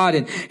own God,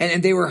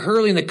 and they were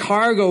hurling the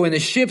cargo and the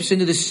ships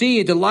into the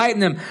sea to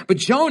lighten them. But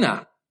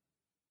Jonah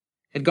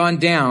had gone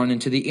down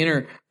into the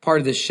inner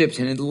part of the ships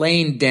and had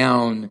lain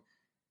down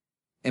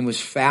and was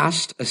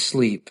fast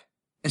asleep.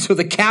 And so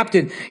the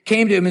captain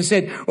came to him and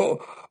said, "Oh,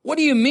 what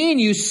do you mean,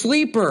 you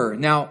sleeper?"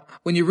 Now,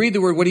 when you read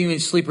the word, "what do you mean,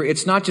 sleeper?"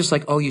 it's not just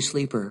like, "Oh, you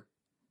sleeper."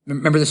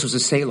 Remember, this was a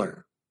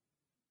sailor.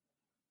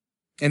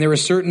 And there were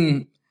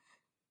certain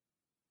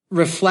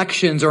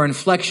reflections or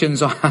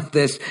inflections on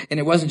this, and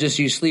it wasn't just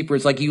 "you sleeper."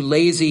 It's like, "You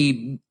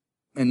lazy,"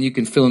 and you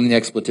can fill in the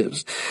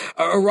expletives.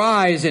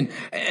 "Arise and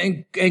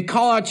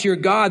call out to your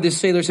God," this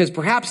sailor says.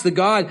 "Perhaps the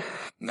God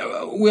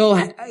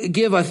will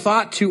give a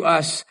thought to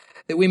us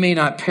that we may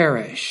not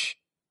perish."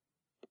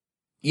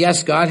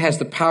 Yes, God has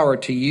the power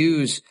to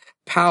use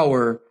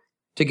power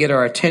to get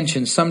our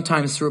attention,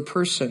 sometimes through a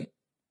person,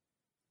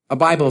 a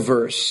Bible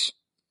verse,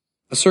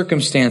 a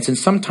circumstance, and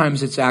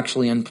sometimes it's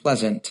actually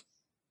unpleasant.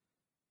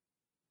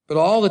 But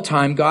all the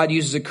time, God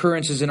uses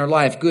occurrences in our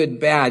life, good,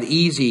 bad,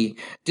 easy,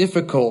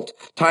 difficult,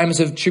 times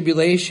of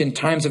tribulation,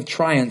 times of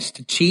triumphs,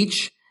 to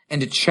teach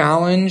and to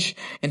challenge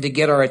and to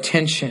get our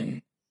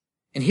attention.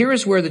 And here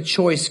is where the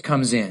choice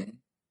comes in.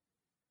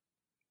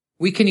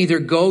 We can either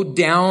go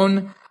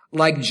down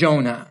like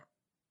Jonah,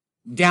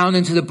 down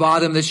into the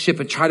bottom of the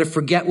ship and try to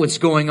forget what's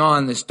going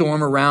on, the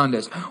storm around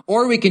us,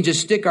 or we can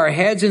just stick our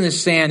heads in the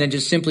sand and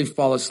just simply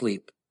fall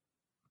asleep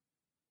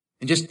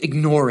and just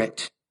ignore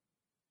it.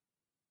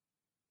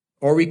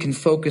 Or we can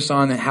focus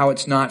on how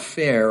it's not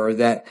fair, or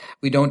that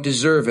we don't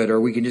deserve it,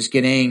 or we can just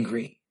get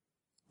angry.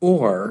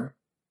 Or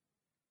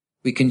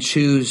we can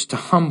choose to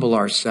humble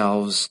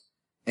ourselves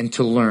and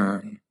to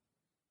learn,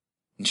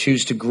 and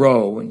choose to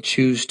grow, and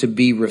choose to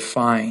be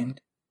refined.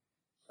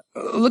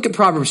 Look at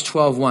Proverbs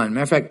 12:1.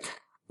 Matter of fact,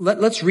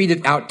 let's read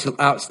it out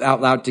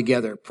loud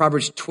together.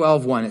 Proverbs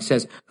 12:1. It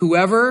says,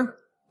 "Whoever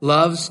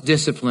loves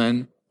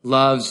discipline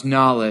loves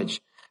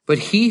knowledge, but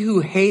he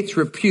who hates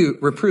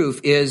reproof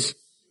is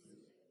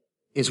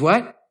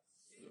what?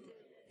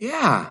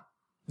 Yeah.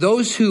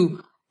 Those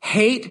who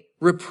hate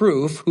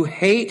reproof, who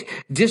hate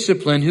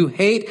discipline, who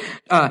hate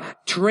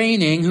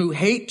training, who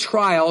hate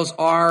trials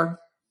are,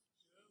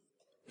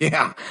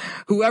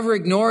 whoever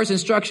ignores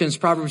instructions,"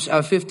 Proverbs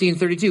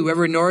 15:32,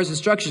 "whoever ignores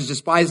instructions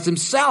despises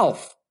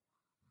himself.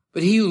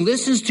 But he who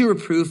listens to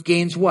reproof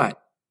gains"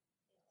 what?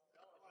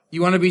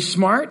 You want to be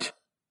smart?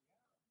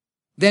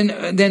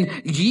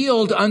 Then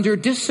yield under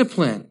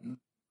discipline,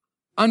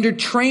 under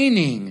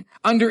training,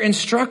 under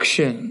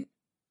instruction.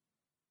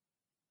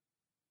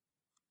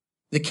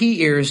 The key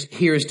here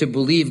is to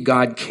believe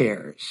God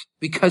cares,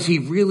 because He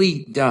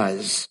really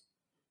does.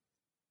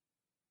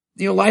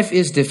 Life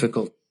is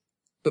difficult,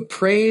 but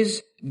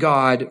praise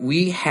God,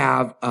 we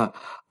have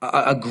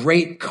a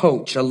great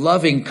coach, a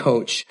loving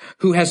coach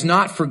who has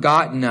not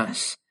forgotten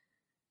us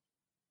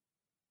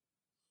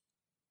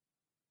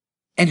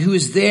and who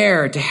is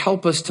there to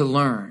help us to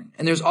learn.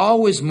 And there's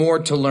always more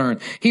to learn.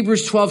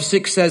 Hebrews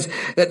 12:6 says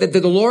that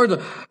the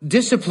Lord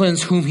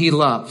disciplines whom He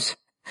loves.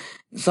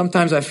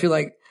 Sometimes I feel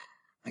like,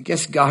 I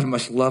guess God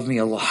must love me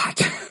a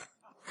lot.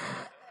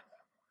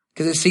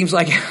 Because it seems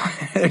like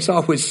there's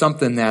always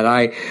something that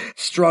I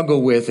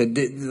struggle with, and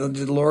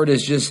the Lord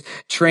is just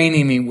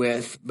training me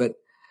with. But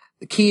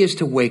the key is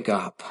to wake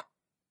up.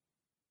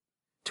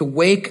 To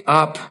wake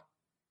up,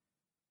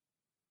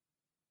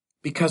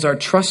 because our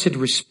trusted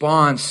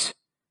response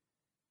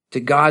to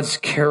God's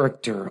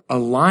character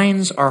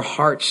aligns our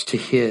hearts to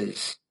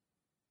His.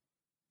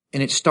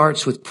 And it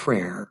starts with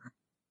prayer.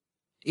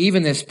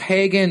 Even this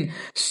pagan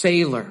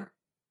sailor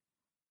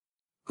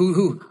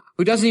who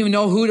doesn't even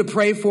know who to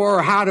pray for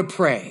or how to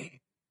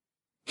pray,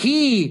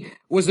 he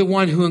was the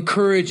one who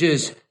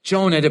encourages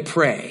Jonah to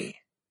pray.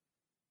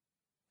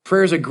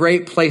 Prayer is a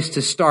great place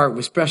to start,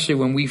 especially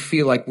when we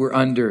feel like we're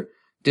under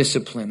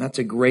discipline. That's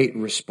a great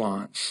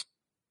response.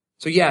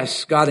 So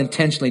yes, God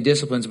intentionally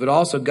disciplines, but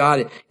also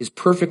God is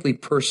perfectly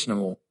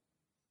personal.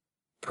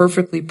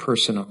 Perfectly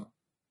personal.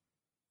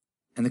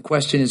 And the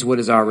question is, what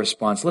is our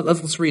response?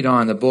 Let's read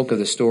on the bulk of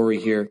the story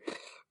here.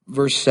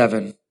 Verse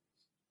 7.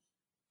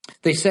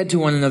 They said to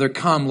one another,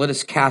 "Come, let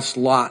us cast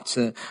lots,"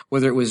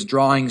 whether it was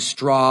drawing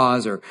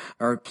straws or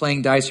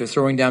playing dice or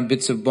throwing down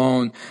bits of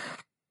bone.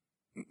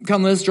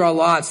 "Come, let us draw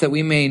lots that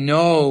we may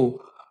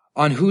know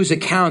on whose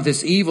account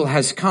this evil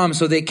has come."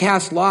 So they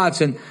cast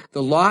lots, and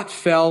the lot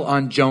fell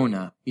on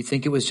Jonah. You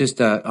think it was just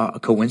a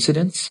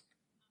coincidence?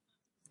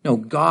 No,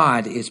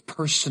 God is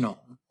personal.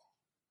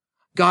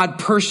 God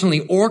personally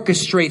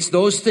orchestrates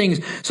those things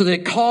so that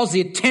it calls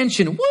the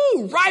attention,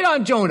 right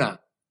on Jonah.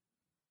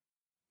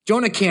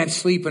 Jonah can't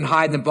sleep and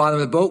hide in the bottom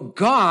of the boat.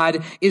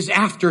 God is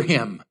after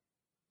him.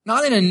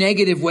 Not in a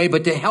negative way,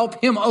 but to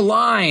help him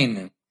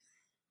align.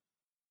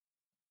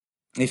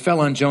 They fell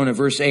on Jonah,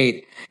 verse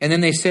 8. And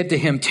then they said to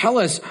him, "Tell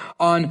us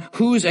on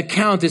whose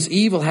account this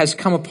evil has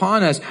come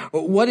upon us.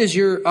 What is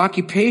your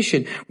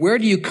occupation? Where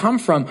do you come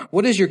from?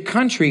 What is your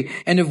country?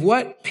 And of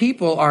what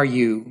people are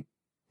you?"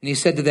 And he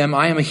said to them,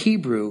 "I am a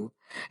Hebrew,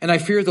 and I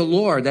fear the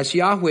Lord," that's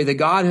Yahweh, the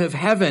God of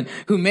heaven,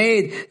 "who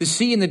made the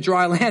sea and the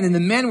dry land." And the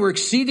men were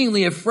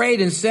exceedingly afraid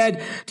and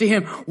said to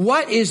him,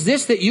 "What is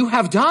this that you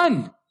have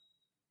done?"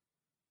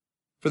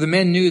 For the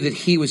men knew that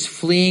he was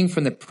fleeing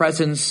from the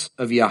presence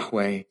of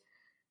Yahweh,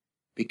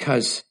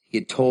 because he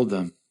had told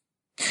them.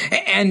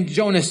 And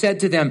Jonah said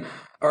to them,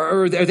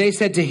 or they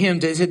said to him,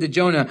 they said to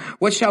Jonah,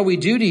 "What shall we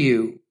do to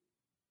you,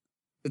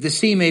 that the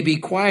sea may be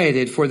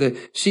quieted?" For the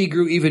sea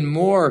grew even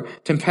more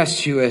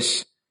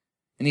tempestuous.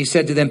 And he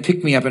said to them,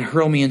 "Pick me up and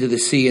hurl me into the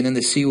sea, and then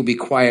the sea will be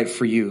quiet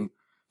for you.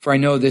 For I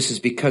know this is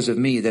because of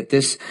me, that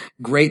this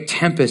great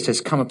tempest has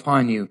come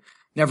upon you."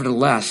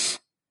 Nevertheless,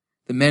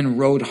 the men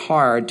rowed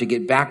hard to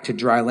get back to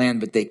dry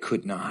land, but they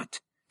could not.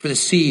 For the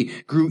sea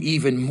grew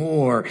even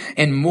more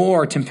and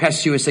more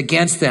tempestuous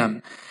against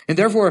them. And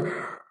therefore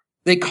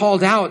they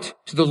called out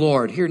to the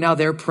Lord. Here now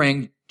they're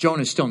praying.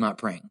 Jonah's still not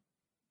praying.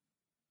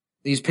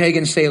 These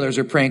pagan sailors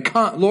are praying,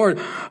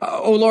 "Lord,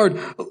 oh Lord,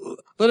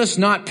 let us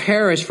not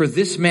perish for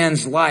this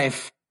man's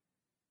life,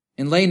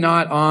 and lay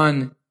not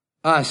on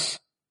us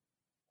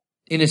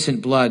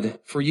innocent blood.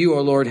 For you,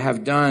 O Lord,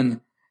 have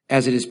done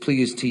as it is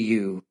pleased to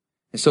you."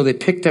 And so they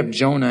picked up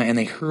Jonah and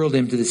they hurled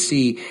him to the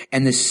sea,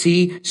 and the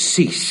sea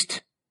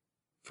ceased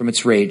from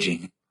its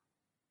raging.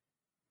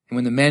 And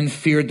when the men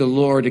feared the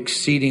Lord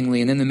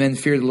exceedingly, and then the men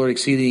feared the Lord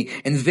exceedingly,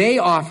 and they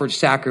offered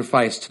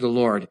sacrifice to the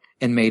Lord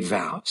and made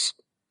vows.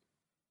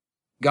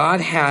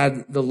 God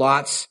had the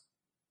lots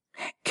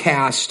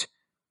cast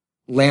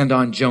land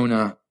on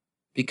Jonah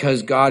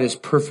because God is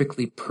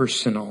perfectly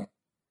personal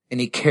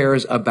and he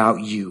cares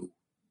about you.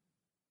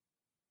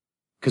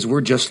 Because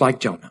we're just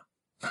like Jonah.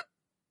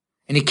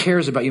 And he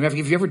cares about you.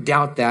 If you ever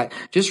doubt that,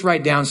 just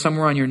write down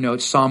somewhere on your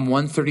notes Psalm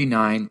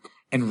 139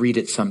 and read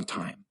it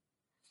sometime.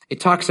 It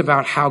talks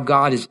about how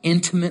God is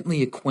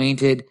intimately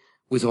acquainted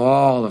with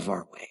all of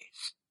our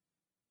ways.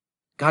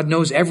 God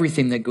knows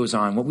everything that goes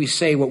on, what we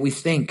say, what we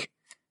think,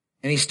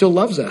 and he still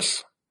loves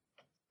us.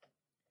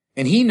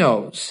 And he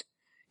knows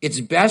it's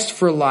best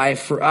for life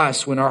for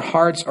us when our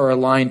hearts are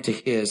aligned to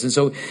his. And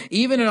so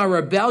even in our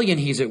rebellion,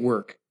 he's at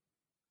work.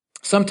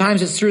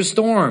 Sometimes it's through a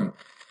storm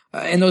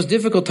in those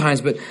difficult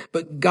times,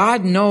 but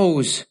God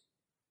knows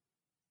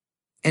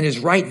and is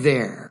right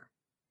there.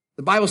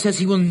 The Bible says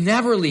he will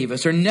never leave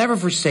us or never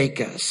forsake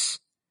us.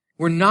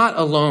 We're not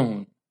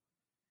alone.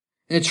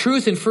 And the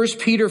truth in 1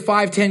 Peter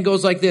 5:10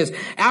 goes like this: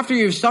 "After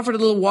you've suffered a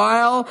little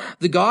while,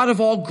 the God of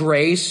all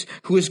grace,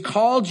 who has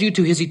called you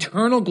to his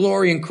eternal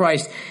glory in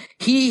Christ,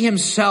 he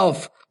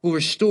himself will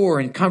restore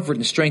and comfort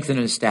and strengthen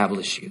and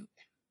establish you."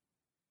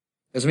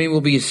 Doesn't mean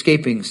we'll be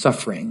escaping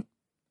suffering,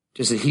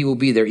 just that he will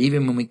be there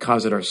even when we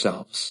cause it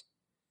ourselves.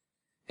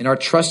 And our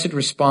trusted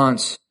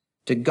response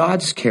to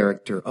God's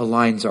character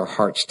aligns our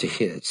hearts to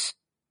his.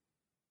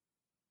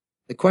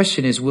 The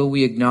question is, will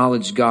we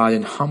acknowledge God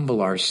and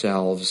humble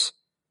ourselves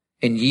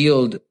and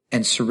yield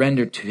and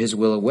surrender to his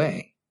will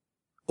away?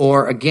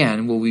 Or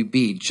again, will we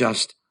be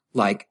just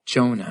like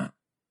Jonah?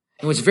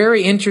 And what's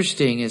very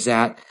interesting is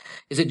that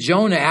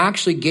Jonah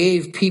actually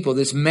gave people,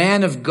 this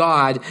man of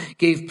God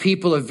gave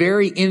people a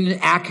very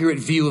inaccurate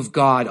view of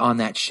God on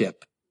that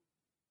ship.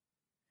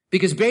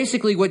 Because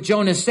basically what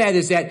Jonah said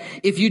is that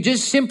if you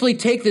just simply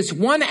take this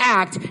one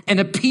act and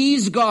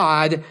appease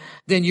God,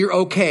 then you're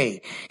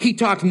okay. He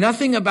talked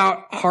nothing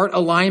about heart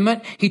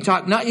alignment. He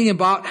talked nothing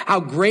about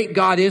how great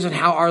God is and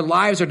how our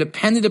lives are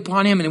dependent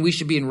upon him and we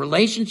should be in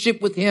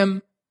relationship with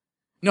him.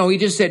 No, he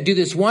just said, do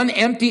this one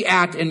empty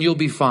act and you'll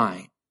be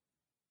fine.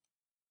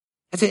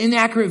 That's an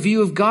inaccurate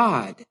view of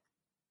God.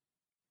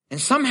 And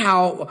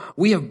somehow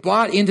we have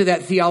bought into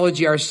that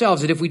theology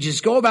ourselves, that if we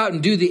just go about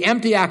and do the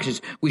empty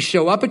actions, we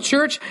show up at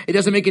church, it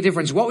doesn't make a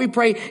difference what we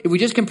pray. If we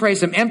just can pray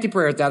some empty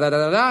prayers,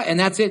 and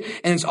that's it,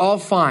 and it's all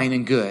fine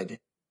and good.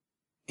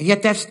 And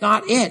yet that's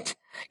not it.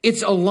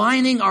 It's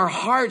aligning our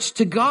hearts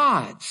to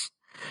God's.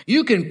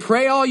 You can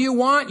pray all you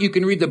want. You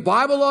can read the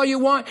Bible all you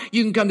want.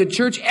 You can come to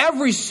church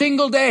every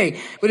single day.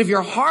 But if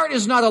your heart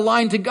is not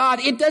aligned to God,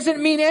 it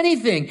doesn't mean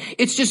anything.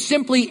 It's just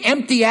simply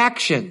empty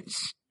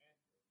actions.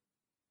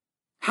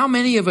 How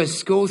many of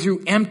us go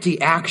through empty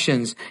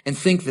actions and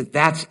think that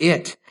that's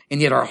it,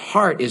 and yet our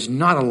heart is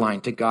not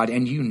aligned to God,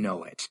 and you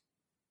know it.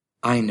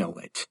 I know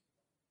it.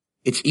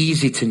 It's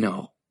easy to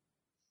know.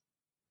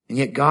 And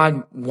yet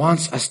God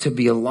wants us to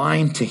be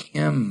aligned to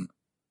Him.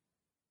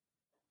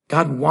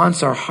 God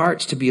wants our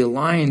hearts to be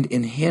aligned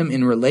in Him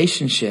in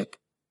relationship.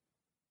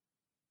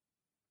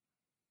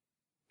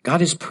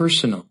 God is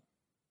personal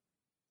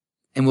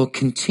and will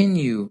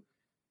continue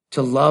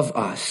to love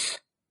us,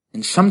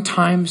 and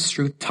sometimes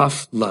through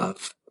tough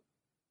love.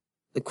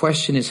 The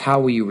question is, how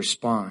will you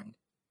respond?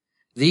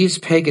 These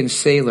pagan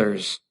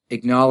sailors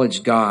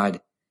acknowledged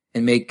God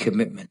and made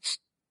commitments.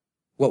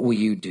 What will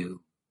you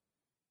do?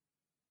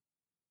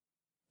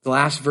 The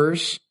last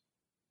verse,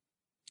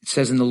 it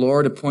says, "And the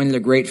Lord appointed a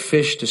great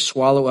fish to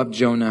swallow up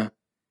Jonah.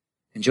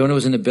 And Jonah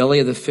was in the belly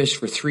of the fish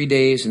for 3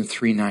 days and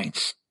 3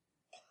 nights.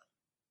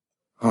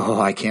 Oh,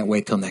 I can't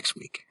wait till next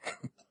week.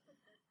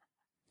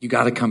 You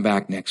got to come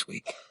back next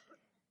week.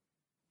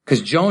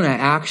 Because Jonah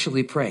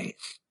actually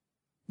prays,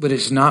 but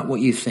it's not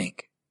what you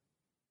think.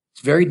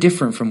 It's very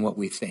different from what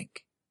we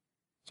think.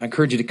 So I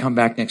encourage you to come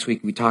back next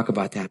week and we talk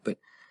about that. But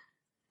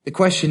the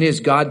question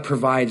is, God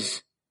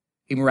provides,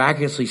 He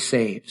miraculously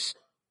saves.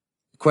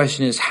 The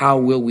question is, how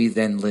will we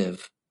then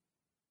live?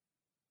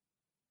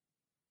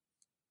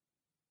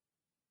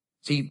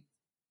 See,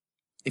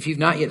 if you've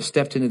not yet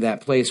stepped into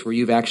that place where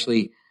you've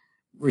actually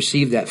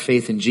received that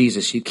faith in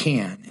Jesus, you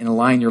can and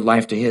align your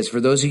life to His. For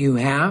those of you who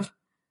have,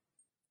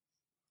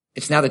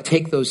 it's now to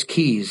take those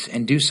keys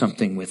and do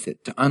something with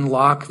it, to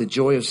unlock the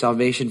joy of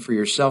salvation for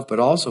yourself, but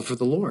also for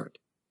the Lord,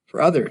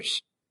 for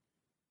others.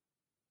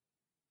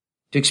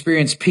 To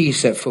experience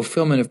peace, that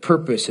fulfillment of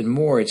purpose and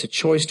more. It's a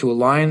choice to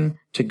align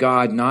to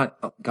God, not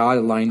God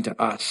aligned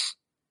to us.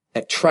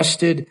 That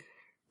trusted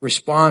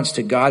response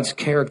to God's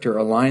character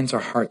aligns our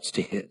hearts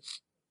to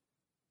His.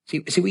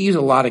 See, we use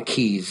a lot of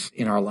keys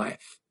in our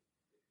life.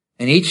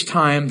 And each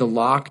time the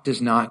lock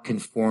does not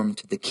conform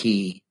to the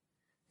key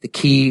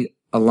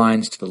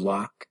aligns to the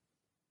lock.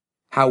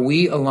 How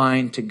we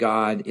align to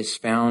God is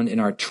found in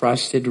our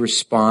trusted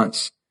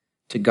response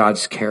to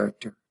God's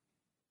character.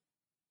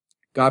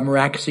 God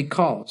miraculously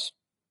calls.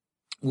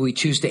 Will we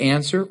choose to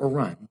answer or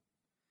run?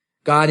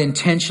 God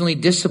intentionally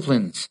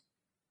disciplines.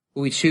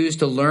 Will we choose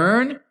to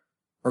learn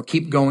or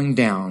keep going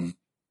down?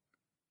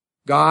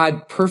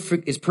 God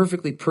is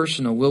perfectly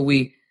personal. Will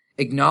we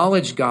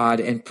acknowledge God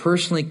and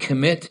personally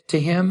commit to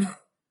Him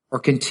or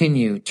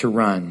continue to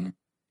run?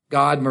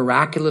 God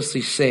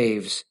miraculously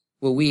saves.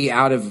 Will we,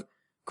 out of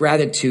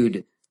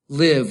gratitude,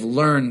 live,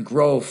 learn,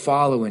 grow,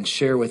 follow, and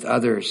share with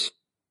others,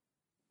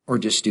 or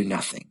just do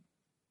nothing?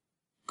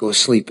 Go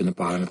asleep in the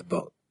bottom of the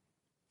boat.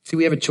 See,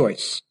 we have a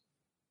choice.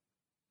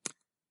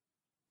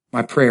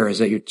 My prayer is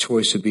that your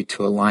choice would be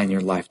to align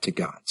your life to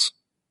God's.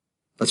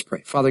 Let's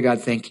pray. Father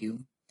God, thank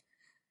you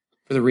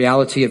for the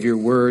reality of your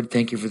word.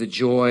 Thank you for the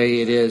joy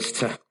it is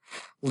to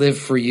live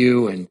for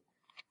you and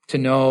to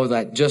know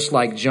that just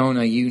like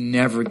Jonah, you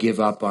never give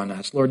up on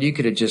us. Lord, you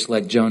could have just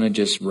let Jonah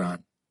just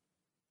run.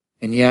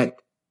 And yet,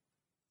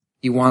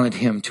 you wanted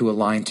him to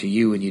align to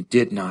you, and you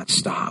did not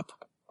stop.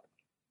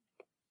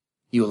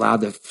 You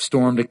allowed the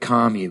storm to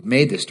come. You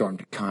made the storm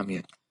to come.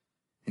 And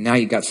now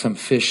you got some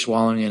fish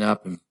swallowing it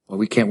up, and well,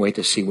 we can't wait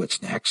to see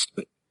what's next.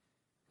 But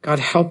God,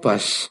 help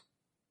us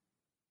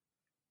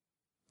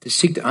to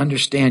seek to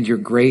understand your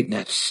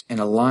greatness and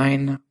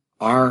align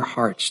our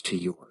hearts to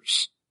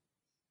yours.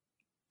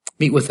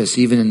 Meet with us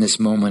even in this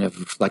moment of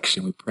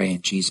reflection, we pray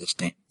in Jesus'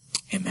 name.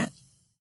 Amen.